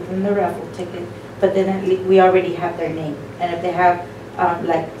card, we give them the raffle ticket. But then at least we already have their name, and if they have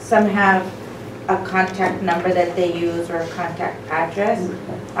like some have a contact number that they use or a contact address,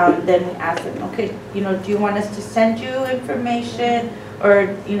 then we ask them, okay, you know, do you want us to send you information,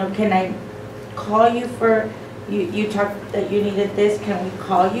 or you know, can I call you for you talked that you needed this, can we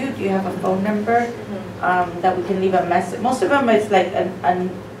call you? Do you have a phone number that we can leave a message? Most of them is like a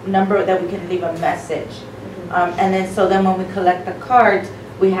number that we can leave a message, and then so then when we collect the cards,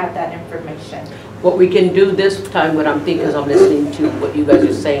 we have that information. What we can do this time, what I'm thinking is I'm listening to what you guys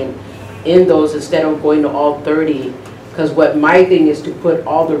are saying, in those instead of going to all 30, because what my thing is to put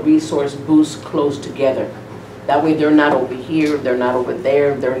all the resource booths close together. That way they're not over here, they're not over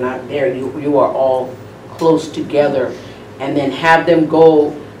there, they're not there. You are all close together, and then have them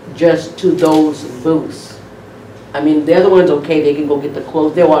go just to those booths. I mean, the other ones, okay, they can go get the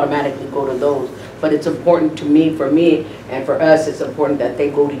clothes, they'll automatically go to those. But it's important to me, for me, and for us, it's important that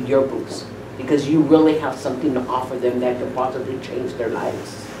they go to your booths, because you really have something to offer them that could possibly change their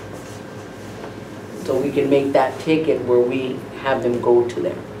lives. So we can make that ticket where we have them go to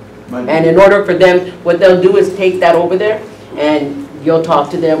them. And in order for them, what they'll do is take that over there, and you'll talk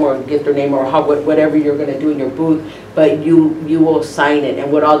to them or get their name or whatever you're going to do in your booth, but you will sign it.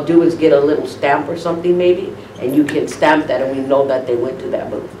 And what I'll do is get a little stamp or something maybe, and you can stamp that, and we know that they went to that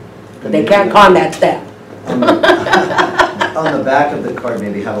booth. But they can't con that stamp. On the back of the card,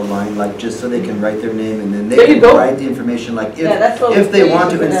 maybe have a line, like, just so they can write their name, and then they There you can go. write the information, like, Yeah, if they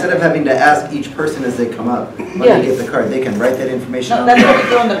want to, instead of having to ask each person as they come up, when Yeah. they get the card, they can write that information No, on that's there. what we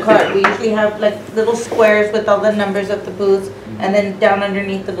do on the card. We usually have like little squares with all the numbers of the booths, and then down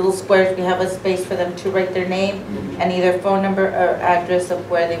underneath the little squares, we have a space for them to write their name and either phone number or address of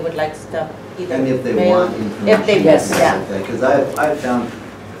where they would like stuff, either And if they mailed. want information. If they, Yes. yeah, Because I've found,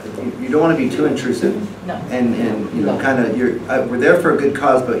 you don't want to be too intrusive, no. and you know, kind of, we're there for a good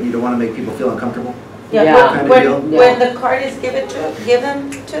cause, but you don't want to make people feel uncomfortable. Yeah. Kind of When, deal. when the card is given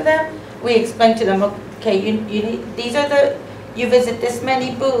to them, we explain to them, okay, you need, these are the, you visit this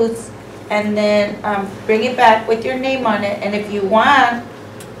many booths, and then bring it back with your name on it, and if you want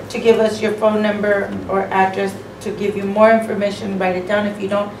to give us your phone number or address to give you more information, write it down. If you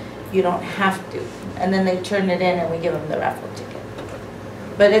don't have to. And then they turn it in and we give them the raffle ticket.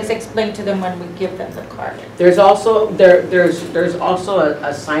 But it's explained to them when we give them the card. There's also there's also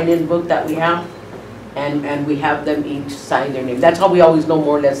a sign-in book that we have, and we have them each sign their name. That's how we always know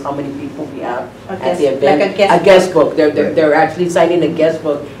more or less how many people we have Okay. at the event. Like a guest book. They're actually signing a guest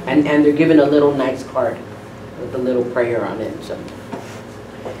book, and they're given a little nice card with a little prayer on it. So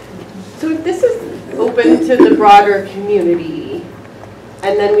if this is open to the broader community,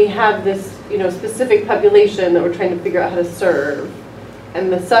 and then we have this, specific population that we're trying to figure out how to serve, and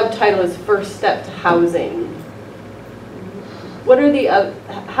the subtitle is First Step to Housing. What are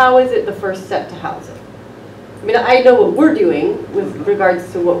how is it the first step to housing? I mean, I know what we're doing with regards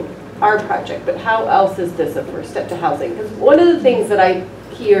to what our project, but how else is this a first step to housing? Because one of the things that I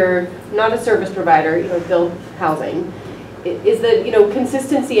hear, not a service provider, build housing, is that,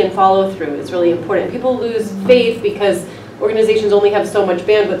 consistency and follow through is really important. People lose faith because organizations only have so much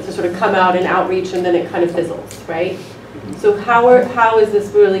bandwidth to sort of come out and outreach, and then it kind of fizzles, right? So how is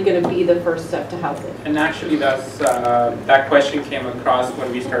this really going to be the first step to housing? And actually, that question came across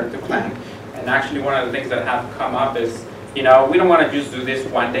when we started to plan. And actually, one of the things that have come up is, we don't want to just do this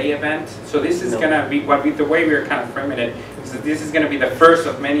one-day event. So this is going to be the way we're kind of framing it is that this is going to be the first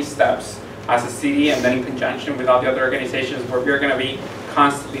of many steps as a city, and then in conjunction with all the other organizations, where we're going to be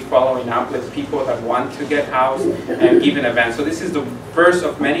constantly following up with people that want to get housed and give an event. So this is the first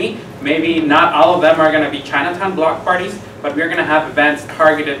of many. Maybe not all of them are going to be Chinatown block parties, but we're going to have events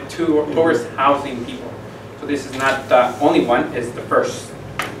targeted towards housing people. So this is not the only one, it's the first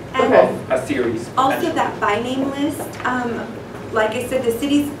of a series. Also that by name list, like I said, the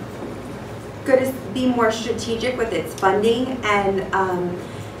city's going to be more strategic with its funding and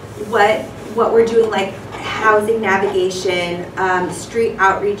what we're doing, like housing navigation, street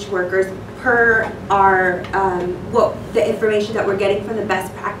outreach workers, per our the information that we're getting from the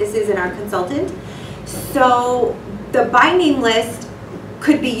best practices and our consultant. So the by name list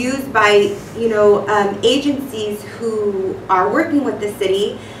could be used by agencies who are working with the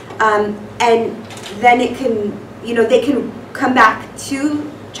city, and then it can they can come back to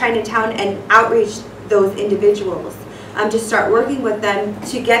Chinatown and outreach those individuals. To start working with them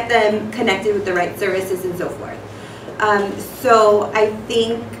to get them connected with the right services and so forth. So I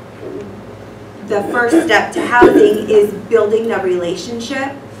think the first step to housing is building the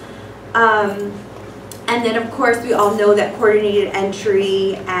relationship. And then of course we all know that coordinated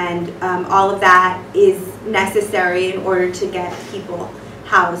entry and all of that is necessary in order to get people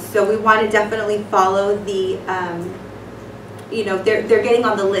housed. So we want to definitely follow the they're getting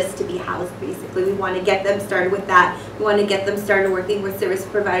on the list to be housed, basically. We want to get them started with that. We want to get them started working with service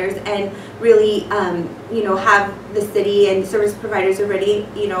providers and really, have the city and service providers already,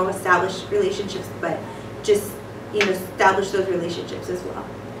 establish relationships, but just, establish those relationships as well.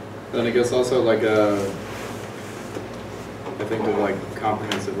 Then I guess also I think to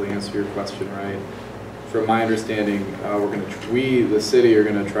comprehensively answer your question, right? From my understanding, we, the city, are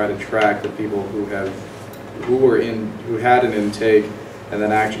going to try to track the people who had an intake, and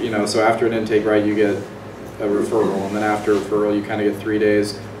then actually, so after an intake, right, you get a referral, and then after a referral, you kind of get 3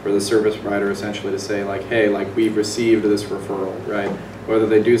 days for the service provider essentially to say hey, we've received this referral, right? Whether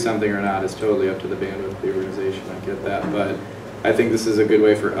they do something or not is totally up to the bandwidth of the organization. I get that, but I think this is a good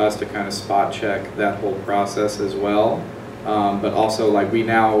way for us to kind of spot check that whole process as well. But also, we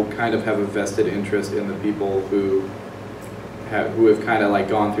now kind of have a vested interest in the people who have kind of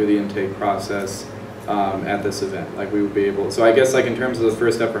gone through the intake process at this event. We would be able, so I guess in terms of the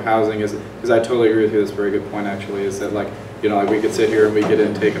first step for housing is, because I totally agree with you, that's a very good point actually, is that we could sit here and we could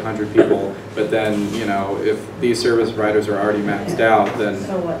intake 100 people, but then, if these service providers are already maxed out, then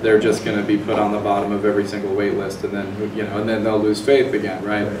they're just going to be put on the bottom of every single wait list, and then, and then they'll lose faith again,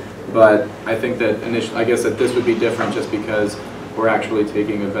 right? But I think that I guess that this would be different just because we're actually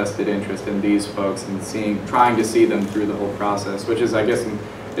taking a vested interest in these folks and trying to see them through the whole process, which is, I guess,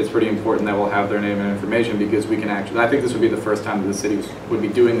 it's pretty important that we'll have their name and information, because we can actually, I think this would be the first time that the city would be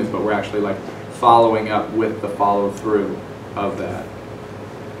doing this, but we're actually following up with the follow through of that.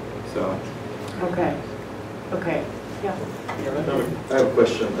 So. Okay. Yeah. I have a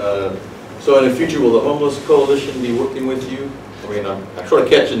question. So in the future, will the Homeless Coalition be working with you? I mean, I'm sort of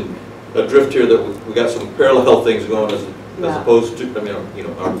catching a drift here that we got some parallel things going as opposed to,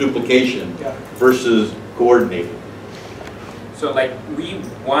 our duplication versus coordinating. So we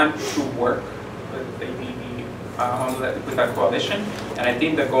want to work with the with our coalition, and I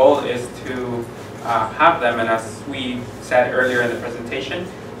think the goal is to have them, and as we said earlier in the presentation,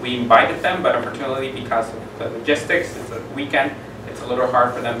 we invited them, but unfortunately because of the logistics, it's a weekend, it's a little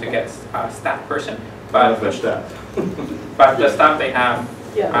hard for them to get a staff person. But the staff they have,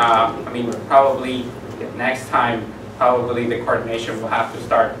 probably next time, probably the coordination will have to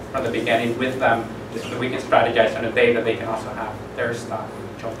start from the beginning with them, so we can strategize on a day that they can also have their staff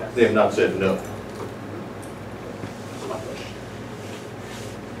join us. They have not said no.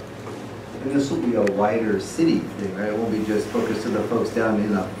 and this will be a wider city thing, right? It won't be just focused to the folks down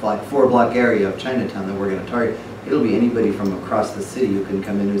in a like 4-block area of Chinatown that we're going to target. It'll be anybody from across the city who can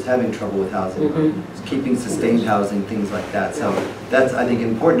come in who's having trouble with housing, keeping sustained housing, things like that. So that's, I think,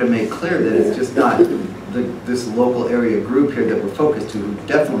 important to make clear that it's just not this local area group here that we're focused to who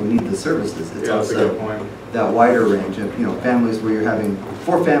definitely need the services. It's also that wider range of, you know, families where you're having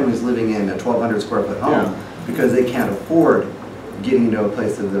 4 families living in a 1,200 square foot home because they can't afford getting into a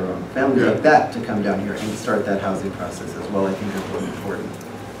place of their own. Families like that to come down here and start that housing process as well, I think is really important.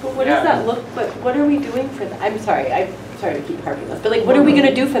 But what does that look, but what are we doing for that? I'm sorry to keep harping on this, but like, what are we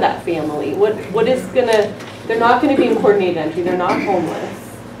gonna do for that family? What is gonna, they're not gonna be in coordinated entry, they're not homeless.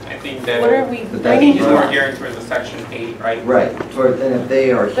 I think that, What are we bringing is more geared towards the Section 8, right? Right, and if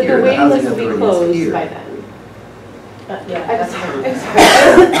they are But here, the the waiting housing list will be authority is closed here. by then. Yeah, I'm sorry.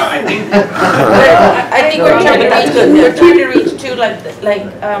 I think I think we're trying to reach too,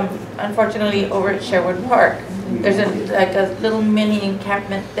 like unfortunately over at Sherwood Park, there's a little mini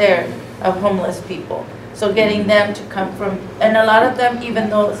encampment there of homeless people. So getting them to come from, and a lot of them, even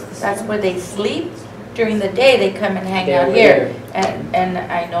though that's where they sleep, during the day they come and hang out here. And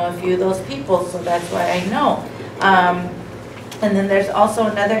I know a few of those people, so that's why I know. And then there's also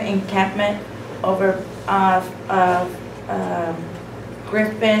another encampment over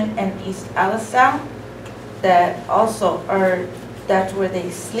Griffin and East Alisal that also are, that's where they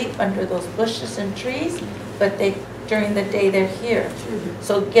sleep under those bushes and trees, but during the day they're here.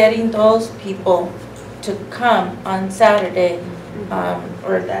 So getting those people to come on Saturday,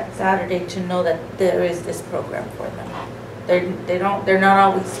 or that Saturday, to know that there is this program for them. They're not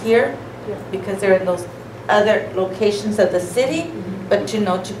always here because they're in those other locations of the city, but to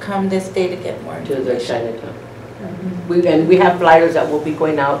know to come this day to get more information. To the Chinatown. And we have flyers that will be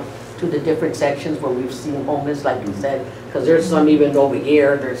going out to the different sections where we've seen homeless, like you said, because there's some even over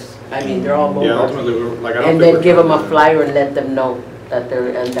here. They're all over. Yeah, ultimately, like, I don't and think then give them a flyer and let them know that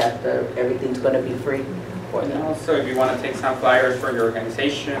everything's going to be free for them. also, if you want to take some flyers for your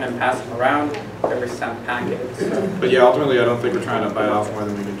organization and pass them around, there is some packets. But yeah, ultimately, I don't think we're trying to bite off more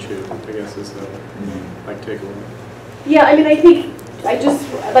than we can chew, I guess is the takeaway. Yeah, I mean, I think, like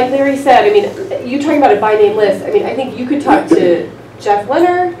Larry said, I mean, you talking about a by name list, I mean, I think you could talk to Jeff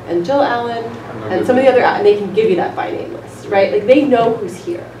Leonard and Jill Allen and some of the other, and they can give you that by name list, right? Like, they know who's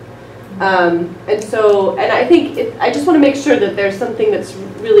here. And I think, I just want to make sure that there's something that's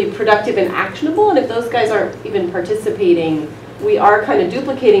really productive and actionable, and if those guys aren't even participating, we are kind of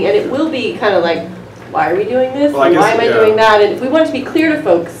duplicating, and it will be kind of like, why are we doing this? Well, And why am I doing that? And we want it to be clear to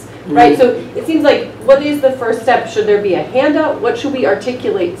folks, right? So it seems like, what is the first step? Should there be a handout? What should we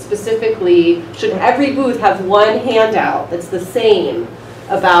articulate specifically? Should every booth have one handout that's the same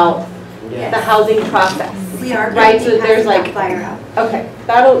about the housing process? We are right. So there's like flyer out. Okay,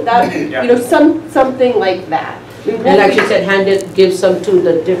 you know, something like that. And like you said, give some to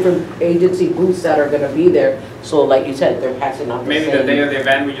the different agency booths that are going to be there. So like you said, they're passing on. Maybe the day of the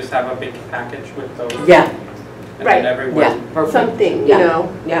event, we just have a big package with those. Yeah. And then everyone. Perfect. Something, you know.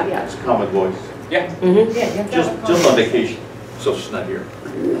 Yeah. It's a common voice. Yeah. Just on vacation, so she's not here.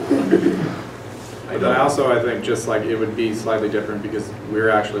 But I think just like it would be slightly different because we're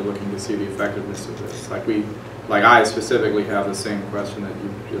actually looking to see the effectiveness of this. Like I specifically have the same question that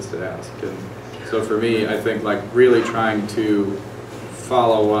you just asked. And so for me, I think like really trying to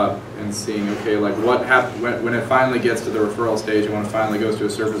follow up and seeing, okay, like what happens when it finally gets to the referral stage and when it finally goes to a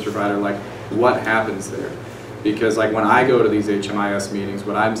service provider, like what happens there? Because like when I go to these HMIS meetings,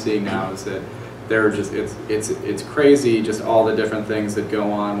 what I'm seeing now is that they're just, it's crazy just all the different things that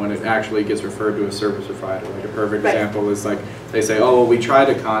go on when it actually gets referred to a service provider. Like a perfect example is like they say, oh, well, we tried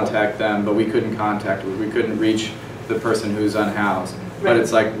to contact them, but we couldn't reach the person who's unhoused. But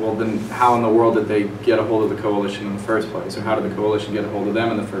it's like, well, then how in the world did they get a hold of the coalition in the first place? Or how did the coalition get a hold of them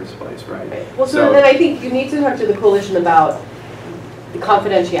in the first place, right? Well, so then I think you need to talk to the coalition about the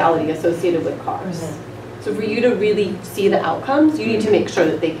confidentiality associated with cars. So for you to really see the outcomes, you need to make sure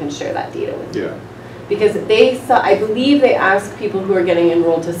that they can share that data with you. Because I believe they ask people who are getting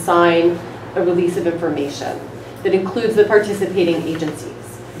enrolled to sign a release of information that includes the participating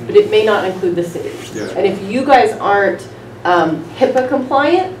agencies, but it may not include the cities. And if you guys aren't HIPAA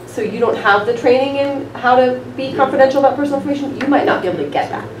compliant, so you don't have the training in how to be confidential about personal information, you might not be able to get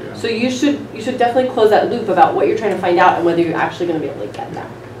that. So you should definitely close that loop about what you're trying to find out and whether you're actually going to be able to get that.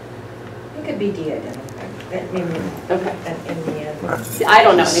 It could be de-identified. Okay. In the end. I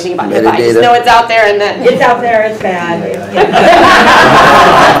don't know anything about it. I just know it's out there and then it's out there. It's bad.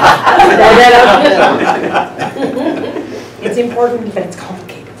 It's important, but it's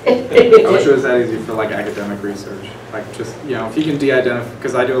complicated. I wish it was that easy for like academic research. Like just, you know, if you can de-identify,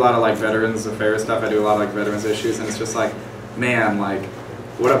 because I do a lot of like Veterans Affairs stuff, I do a lot of like veterans issues, and it's just like, man, like,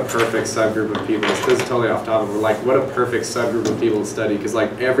 what a perfect subgroup of people. This is totally off topic, but like, what a perfect subgroup of people to study, because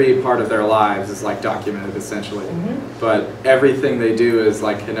like every part of their lives is like documented essentially, but everything they do is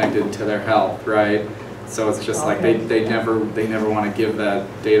like connected to their health, right? So it's just like they never want to give that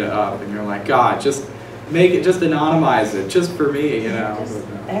data up, and you're like, God, just make it, just anonymize it, just for me, you know. Just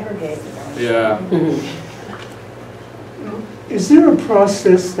aggregate it. Yeah. Is there a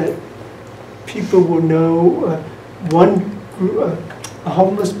process that people will know one group, a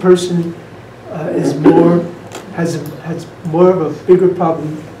homeless person has more of a bigger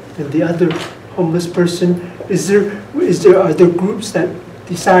problem than the other homeless person? Are there groups that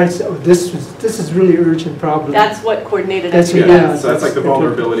decides, oh, this is really urgent problem? That's what coordinated That's effort Yeah, does. so that's like the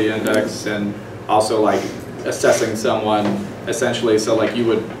vulnerability index, and also like assessing someone essentially, so like you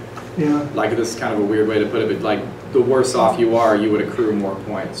would, like this is kind of a weird way to put it, but like the worse off you are, you would accrue more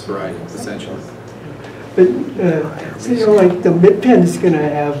points, right, essentially. But, so, you know, like the MidPen is going to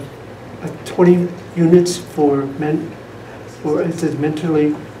have 20 units for it says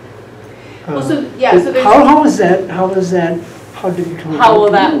mentally. Well, so, yeah, so there's. How did you come How will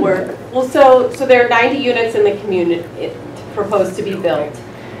that work? Well, so there are 90 units in the community proposed to be built.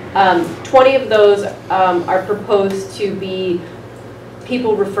 20 of those are proposed to be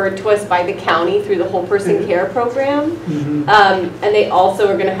people referred to us by the county through the whole person care program. And they also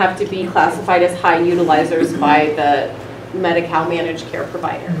are going to have to be classified as high utilizers by the Medi-Cal managed care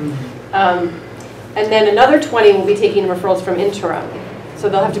provider. And then another 20 will be taking referrals from interim. So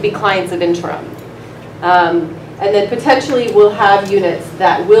they'll have to be clients of interim. And then potentially we'll have units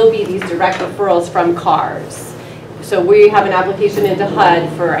that will be these direct referrals from CARS. So we have an application into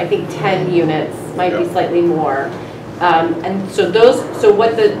HUD for, I think, 10 units, might be slightly more. And so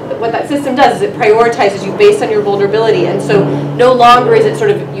what that system does is it prioritizes you based on your vulnerability. And so no longer is it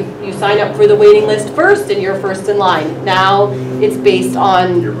sort of you sign up for the waiting list first and you're first in line. Now it's based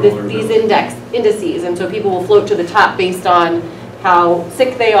on these indices. And so people will float to the top based on how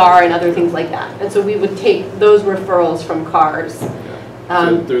sick they are and other things like that. And so we would take those referrals from CARS.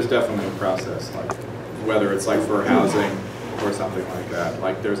 So there's definitely a process, like whether it's like for housing or something like that.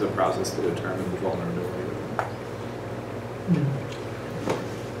 Like there's a process to determine the vulnerability.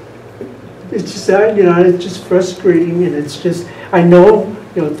 It's just that, you know, it's just frustrating, and it's just, I know,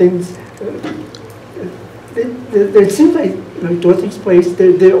 you know, things, it seems like Dorothy's place,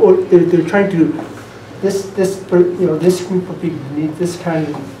 they're trying to, this group of people need this kind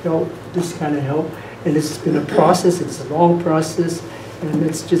of help, and it's been a process, it's a long process, and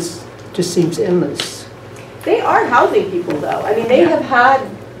it's just seems endless. They are housing people though. I mean, they have had,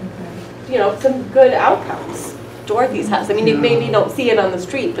 you know, some good outcomes. Dorothy's house. I mean, you maybe don't see it on the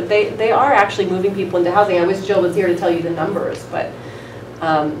street, but they are actually moving people into housing. I wish Jill was here to tell you the numbers, but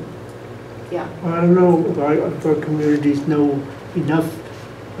yeah. Well, I don't know if our communities know enough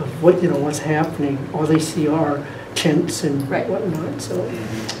of what's happening. All they see are tents and whatnot. So.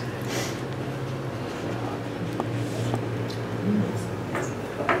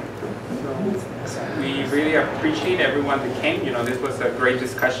 We really appreciate everyone that came. You know, this was a great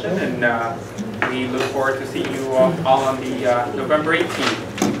discussion, and we look forward to seeing you all on the November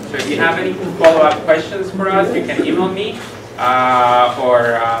 18th. So if you have any follow-up questions for us, you can email me,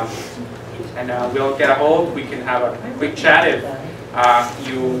 and we'll get a hold. We can have a quick chat if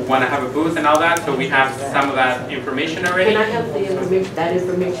you want to have a booth and all that. So we have some of that information already. Can I have the information, that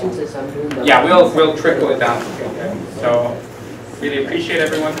information, since I'm doing the... Yeah, we'll trickle it down. So really appreciate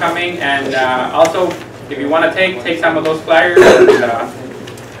everyone coming, and also if you want to take some of those flyers, and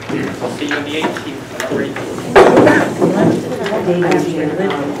we'll see you on the 18th.